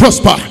me to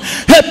prosper.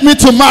 Help me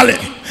to marry.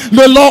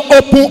 The Lord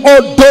open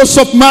all doors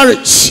of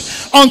marriage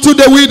unto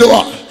the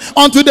widower,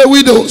 unto the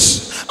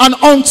widows, and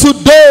unto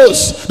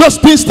those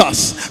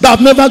spinsters that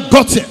have never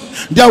gotten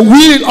the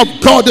will of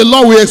God. The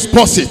Lord will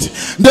expose it.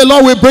 The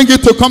Lord will bring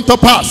it to come to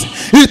pass.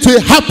 It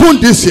will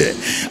happen this year.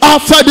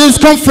 After this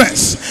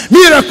conference,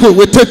 miracle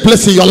will take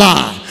place in your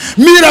life.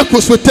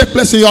 Miracles will take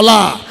place in your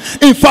life.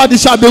 In fact, it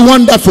shall be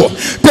wonderful.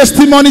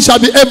 Testimony shall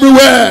be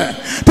everywhere.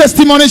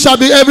 Testimony shall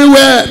be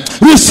everywhere.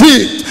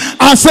 Receive.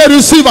 I say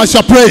receive as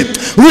you pray.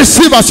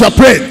 Receive as you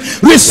pray.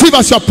 Receive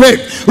as you pray.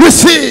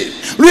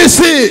 Receive.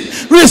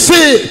 Receive.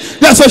 Receive.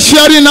 There's a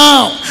sharing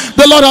now.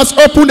 The Lord has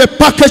opened a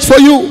package for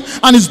you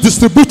and is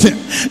distributing.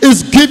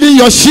 Is giving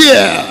your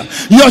share.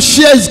 Your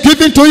share is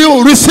given to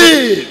you.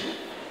 Receive.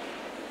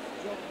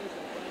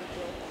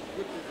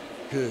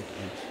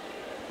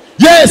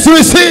 Yes,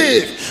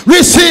 receive.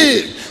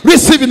 Receive.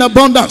 Receive in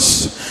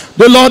abundance.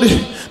 The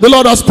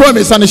Lord has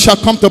promised, and it shall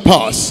come to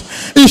pass.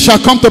 It shall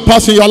come to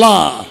pass in your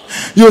life.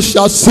 You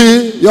shall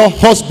see your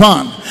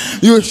husband.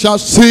 You shall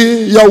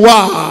see your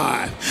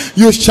wife.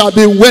 You shall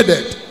be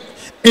wedded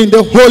in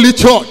the holy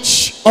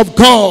church of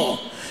God.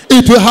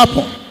 It will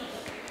happen.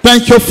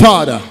 Thank you,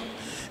 Father.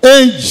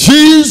 In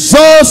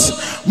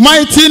Jesus'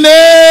 mighty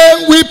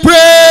name we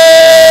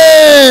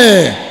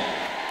pray.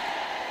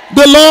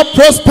 The Lord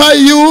prosper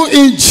you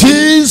in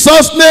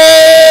Jesus'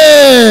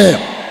 name.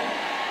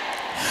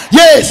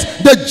 Yes,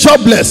 the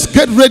jobless,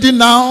 get ready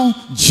now.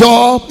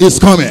 Job is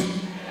coming.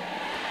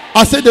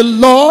 I said the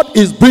Lord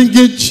is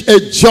bringing a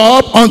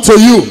job unto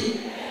you.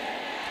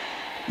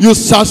 You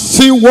shall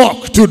see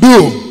work to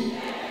do,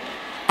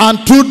 and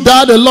through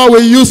that the Lord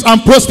will use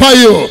and prosper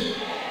you.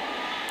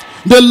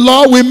 The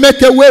Lord will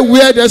make a way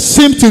where there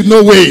seems to be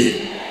no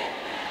way.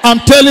 I'm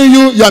telling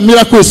you, your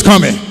miracle is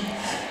coming.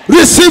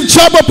 Receive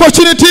job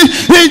opportunity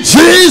in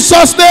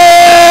Jesus'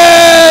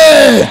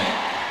 name.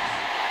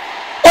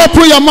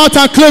 Open your mouth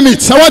and claim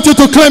it. I want you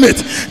to claim it.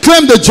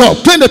 Claim the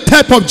job. Claim the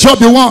type of job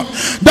you want.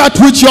 That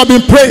which you have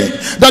been praying,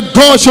 that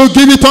God shall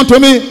give it unto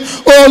me.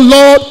 Oh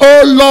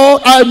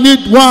Lord, I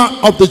need one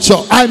of the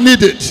job. I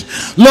need it.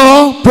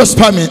 Lord,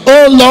 prosper me.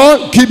 Oh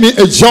Lord, give me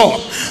a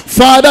job.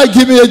 Father,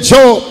 give me a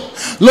job.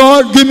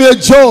 Lord, give me a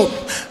job.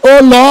 Oh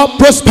Lord,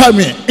 prosper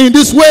me. In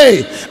this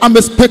way, I'm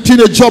expecting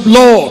a job,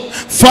 Lord.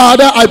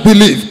 Father, I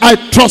believe. I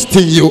trust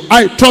in you.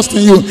 I trust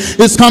in you.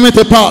 It's coming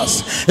to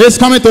pass. It's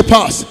coming to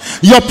pass.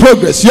 Your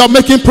progress. You're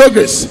making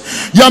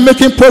progress. You're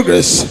making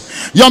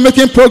progress. You're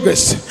making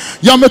progress.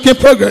 You're making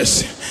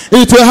progress.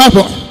 It will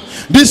happen.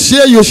 This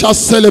year you shall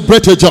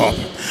celebrate a job.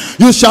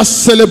 You shall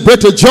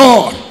celebrate a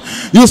job.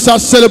 You shall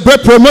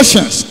celebrate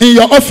promotions in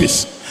your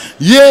office.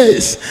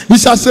 Yes, you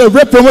shall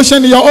celebrate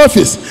promotion in your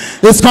office.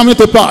 It's coming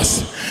to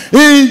pass.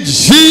 In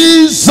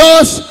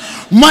Jesus'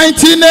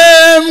 mighty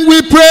name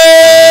we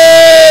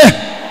pray.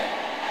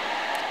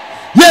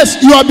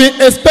 Yes, you have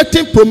been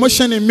expecting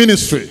promotion in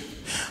ministry.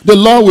 The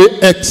Lord will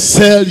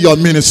excel your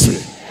ministry.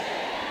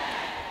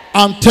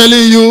 I'm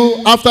telling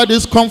you, after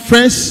this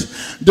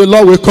conference, the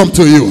Lord will come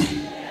to you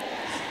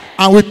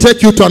and will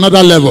take you to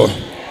another level.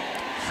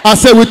 I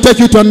say we'll take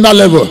you to another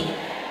level.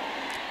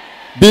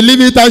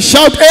 Believe it and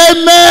shout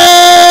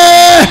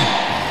amen.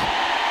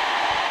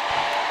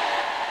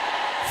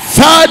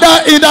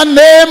 Father, in the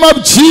name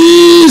of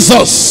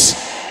Jesus,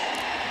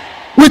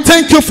 we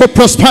thank you for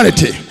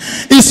prosperity.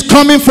 It's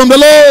coming from the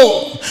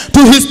Lord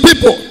to his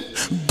people.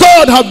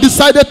 God have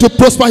decided to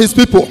prosper his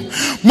people.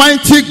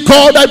 Mighty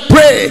God, I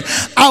pray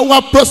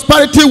our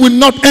prosperity will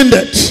not end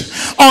it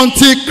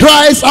until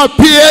Christ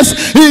appears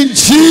in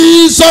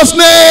Jesus'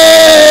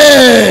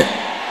 name.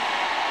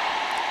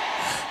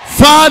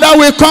 Father,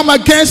 we come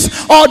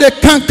against all the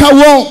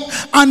cankerworm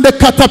and the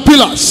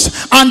caterpillars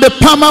and the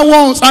palmer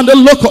worms and the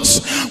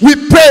locusts. We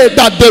pray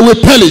that they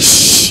will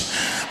perish.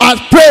 I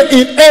pray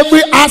in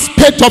every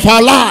aspect of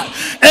our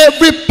life,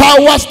 every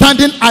power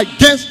standing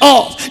against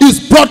us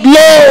is brought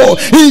low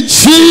in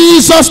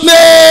Jesus'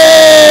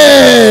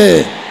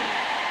 name.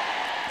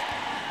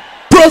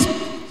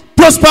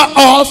 Prosper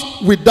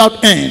us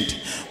without end.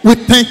 We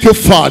thank you,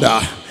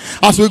 Father.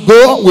 As we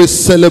go, we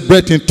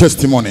celebrate in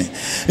testimony.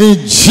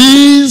 In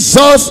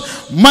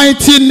Jesus'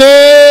 mighty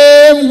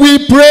name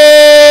we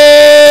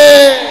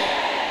pray.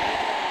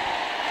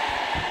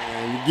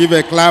 And give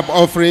a clap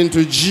offering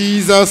to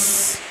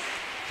Jesus.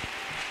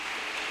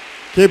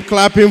 Keep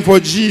clapping for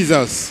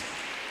Jesus.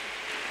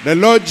 The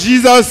Lord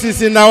Jesus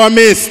is in our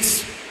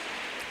midst.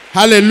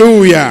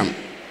 Hallelujah.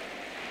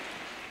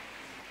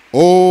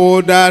 Oh,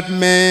 that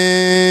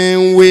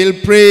man will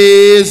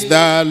praise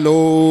the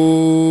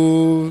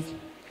Lord.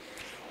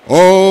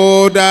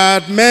 Oh,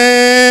 that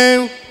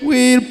man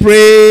will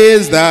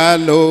praise the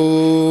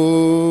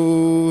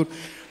Lord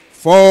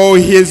for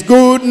his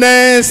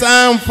goodness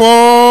and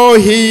for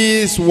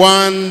his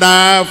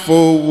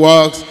wonderful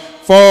works.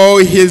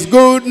 For his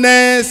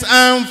goodness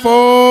and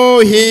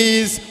for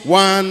his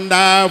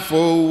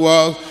wonderful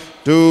works.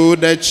 To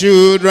the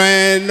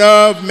children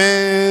of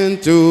men,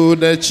 to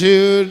the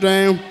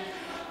children.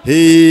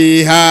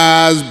 He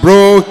has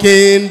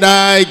broken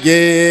the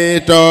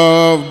gate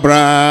of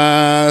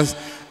brass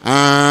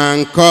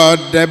and cut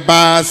the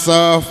bars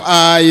of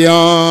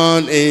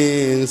iron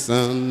in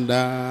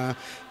sunder.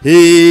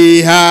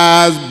 He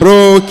has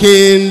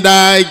broken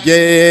the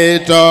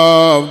gate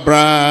of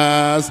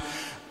brass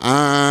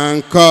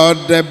and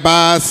cut the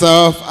bars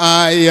of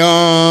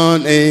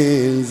iron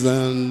in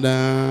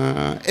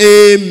sunder.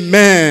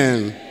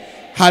 Amen.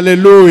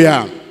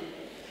 Hallelujah.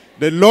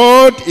 The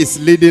Lord is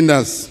leading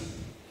us.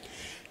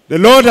 The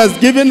Lord has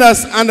given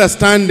us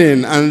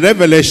understanding and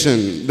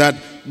revelation that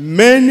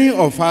many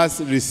of us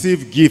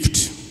receive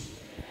gift.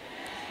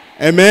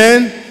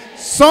 Amen.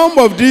 Some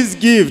of these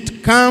gifts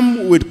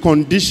come with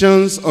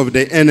conditions of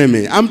the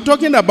enemy. I'm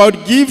talking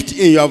about gift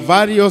in your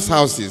various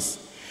houses.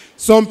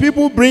 Some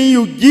people bring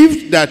you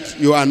gift that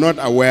you are not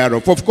aware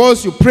of. Of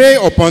course, you pray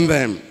upon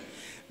them.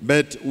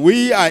 But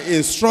we are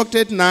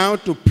instructed now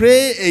to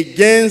pray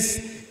against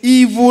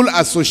evil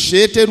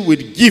associated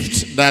with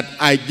gifts that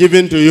are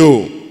given to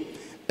you.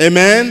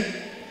 Amen.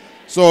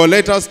 So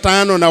let us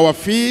stand on our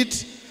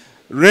feet,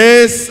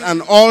 raise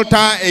an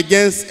altar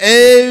against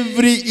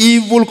every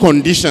evil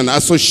condition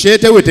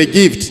associated with a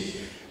gift.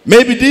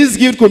 Maybe this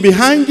gift could be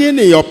hanging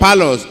in your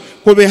parlors,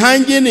 could be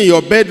hanging in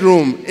your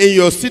bedroom, in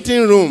your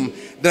sitting room.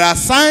 There are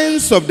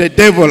signs of the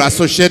devil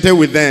associated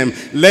with them.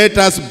 Let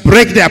us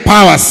break their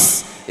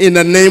powers in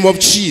the name of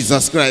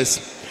Jesus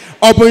Christ.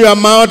 Open your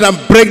mouth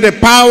and break the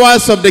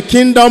powers of the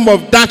kingdom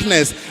of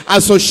darkness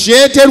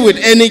associated with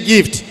any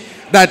gift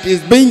that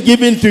is being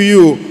given to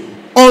you,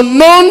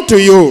 unknown to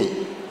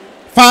you.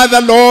 Father,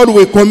 Lord,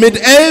 we commit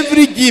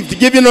every gift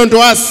given unto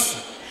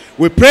us.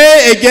 We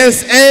pray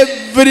against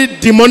every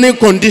demonic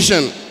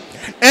condition,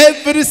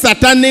 every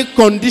satanic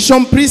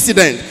condition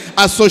precedent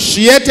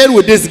associated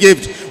with this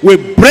gift. We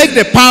break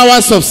the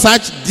powers of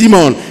such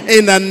demon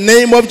in the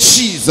name of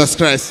Jesus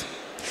Christ.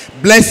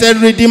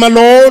 Blessed Redeemer,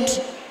 Lord,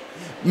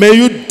 may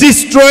you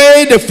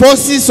destroy the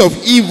forces of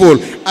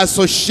evil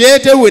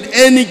associated with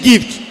any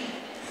gift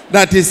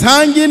that is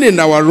hanging in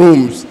our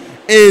rooms,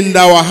 in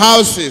our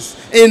houses,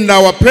 in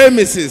our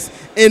premises,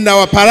 in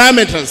our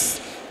parameters.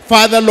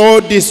 Father,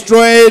 Lord,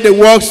 destroy the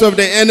works of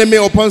the enemy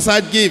upon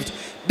such gift.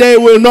 They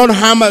will not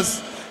harm us.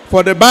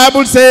 For the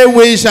Bible says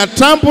we shall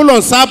trample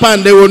on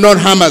serpents, they will not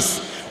harm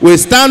us. We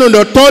stand on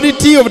the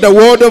authority of the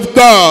word of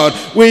God.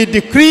 We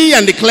decree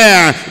and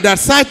declare that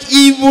such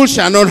evil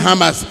shall not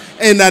harm us.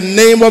 In the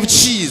name of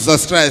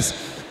Jesus Christ.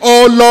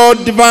 Oh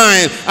Lord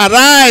divine,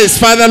 arise,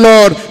 Father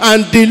Lord,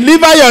 and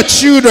deliver your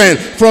children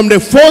from the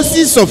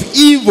forces of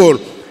evil,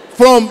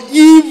 from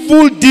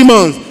evil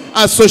demons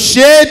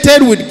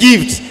associated with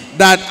gifts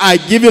that are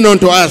given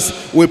unto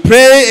us. We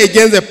pray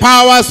against the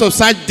powers of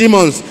such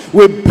demons.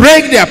 We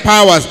break their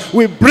powers.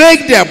 We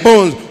break their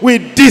bones. We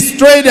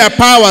destroy their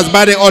powers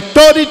by the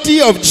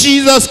authority of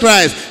Jesus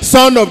Christ,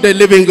 Son of the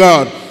living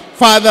God.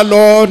 Father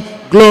Lord,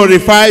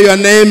 glorify your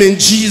name in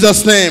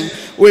Jesus' name.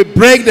 We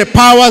break the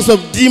powers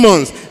of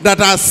demons that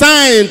are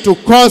assigned to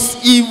cause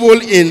evil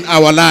in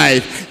our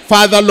life.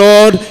 Father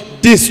Lord,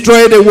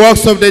 destroy the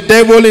works of the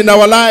devil in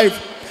our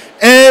life.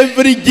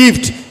 Every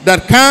gift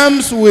that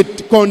comes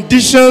with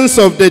conditions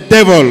of the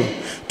devil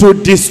to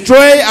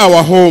destroy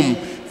our home,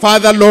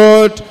 Father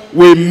Lord,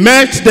 we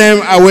melt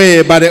them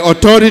away by the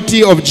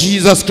authority of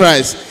Jesus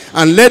Christ.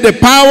 And let the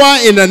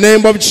power in the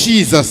name of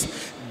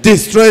Jesus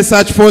destroy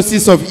such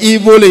forces of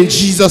evil in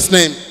Jesus'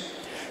 name.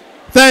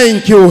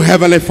 Thank you,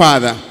 Heavenly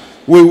Father.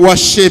 We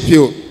worship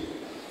you.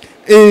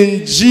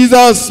 In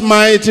Jesus'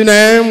 mighty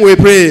name we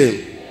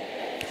pray.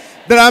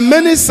 There are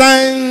many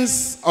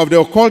signs of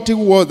the occultic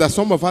world that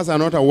some of us are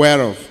not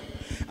aware of.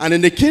 And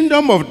in the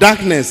kingdom of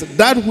darkness,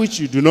 that which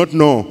you do not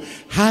know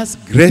has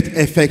great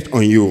effect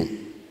on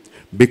you,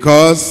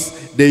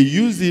 because they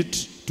use it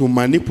to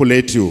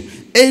manipulate you.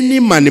 Any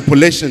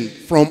manipulation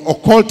from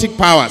occultic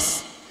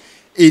powers,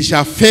 it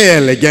shall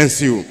fail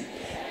against you.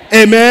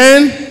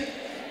 Amen.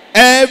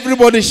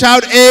 Everybody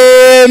shout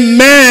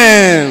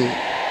amen.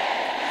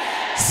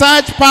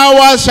 Such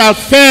powers shall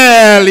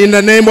fail in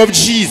the name of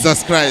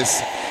Jesus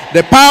Christ.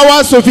 The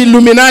powers of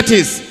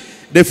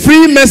Illuminatis, the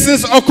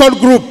Freemasons occult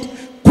group,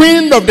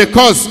 Queen of the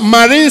Coast,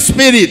 marine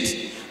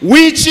spirit,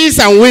 witches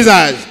and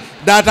wizards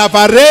that have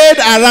arrayed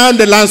around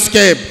the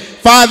landscape.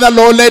 Father,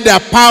 Lord, let their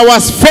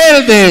powers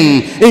fail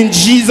them in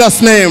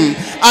Jesus' name.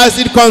 As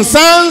it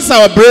concerns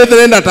our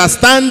brethren that are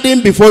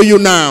standing before you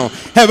now,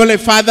 Heavenly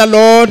Father,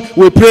 Lord,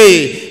 we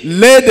pray,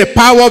 let the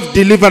power of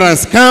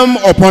deliverance come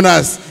upon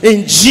us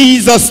in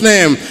Jesus'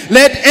 name.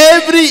 Let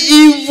every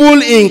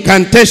evil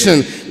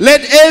incantation,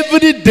 let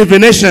every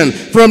divination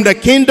from the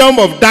kingdom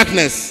of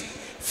darkness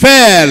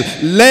fail.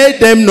 Let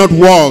them not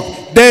walk.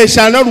 They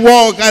shall not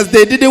walk as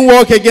they didn't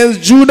walk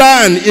against Judah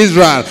and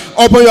Israel.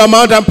 Open your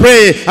mouth and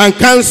pray and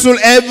cancel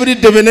every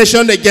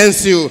divination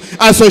against you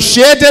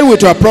associated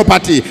with your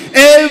property.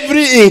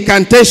 Every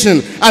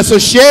incantation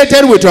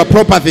associated with your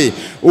property,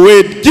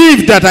 with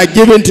gifts that are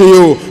given to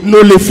you,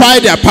 nullify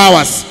their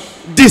powers,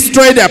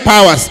 destroy their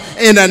powers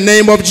in the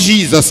name of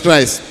Jesus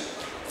Christ.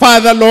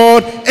 Father,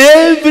 Lord,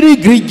 every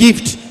great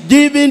gift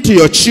given to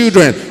your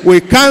children,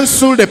 we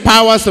cancel the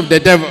powers of the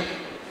devil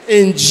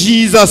in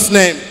Jesus'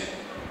 name.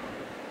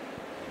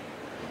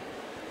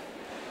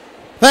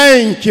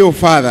 Thank you,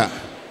 Father.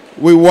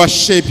 We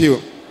worship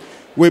you.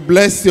 We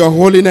bless your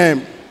holy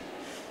name.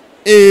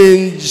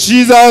 In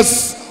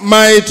Jesus'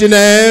 mighty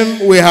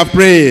name we have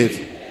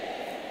prayed.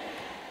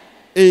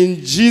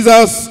 In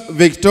Jesus'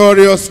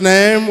 victorious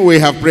name we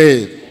have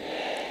prayed.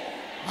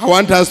 I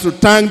want us to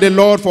thank the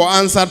Lord for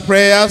answered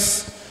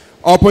prayers.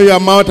 Open your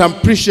mouth and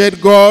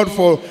appreciate God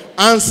for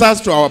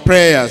answers to our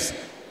prayers.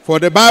 For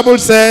the Bible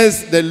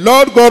says the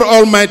Lord God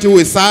Almighty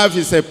we serve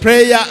is a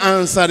prayer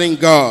answering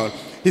God.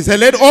 He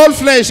said, let all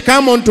flesh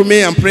come unto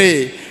me and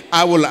pray.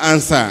 I will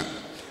answer.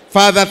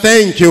 Father,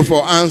 thank you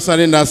for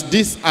answering us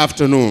this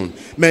afternoon.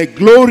 May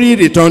glory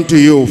return to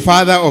you,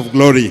 Father of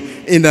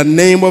glory, in the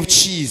name of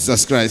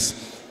Jesus Christ.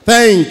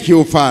 Thank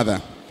you, Father.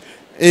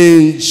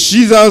 In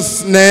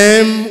Jesus'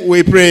 name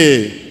we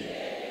pray.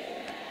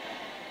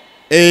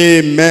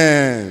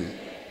 Amen.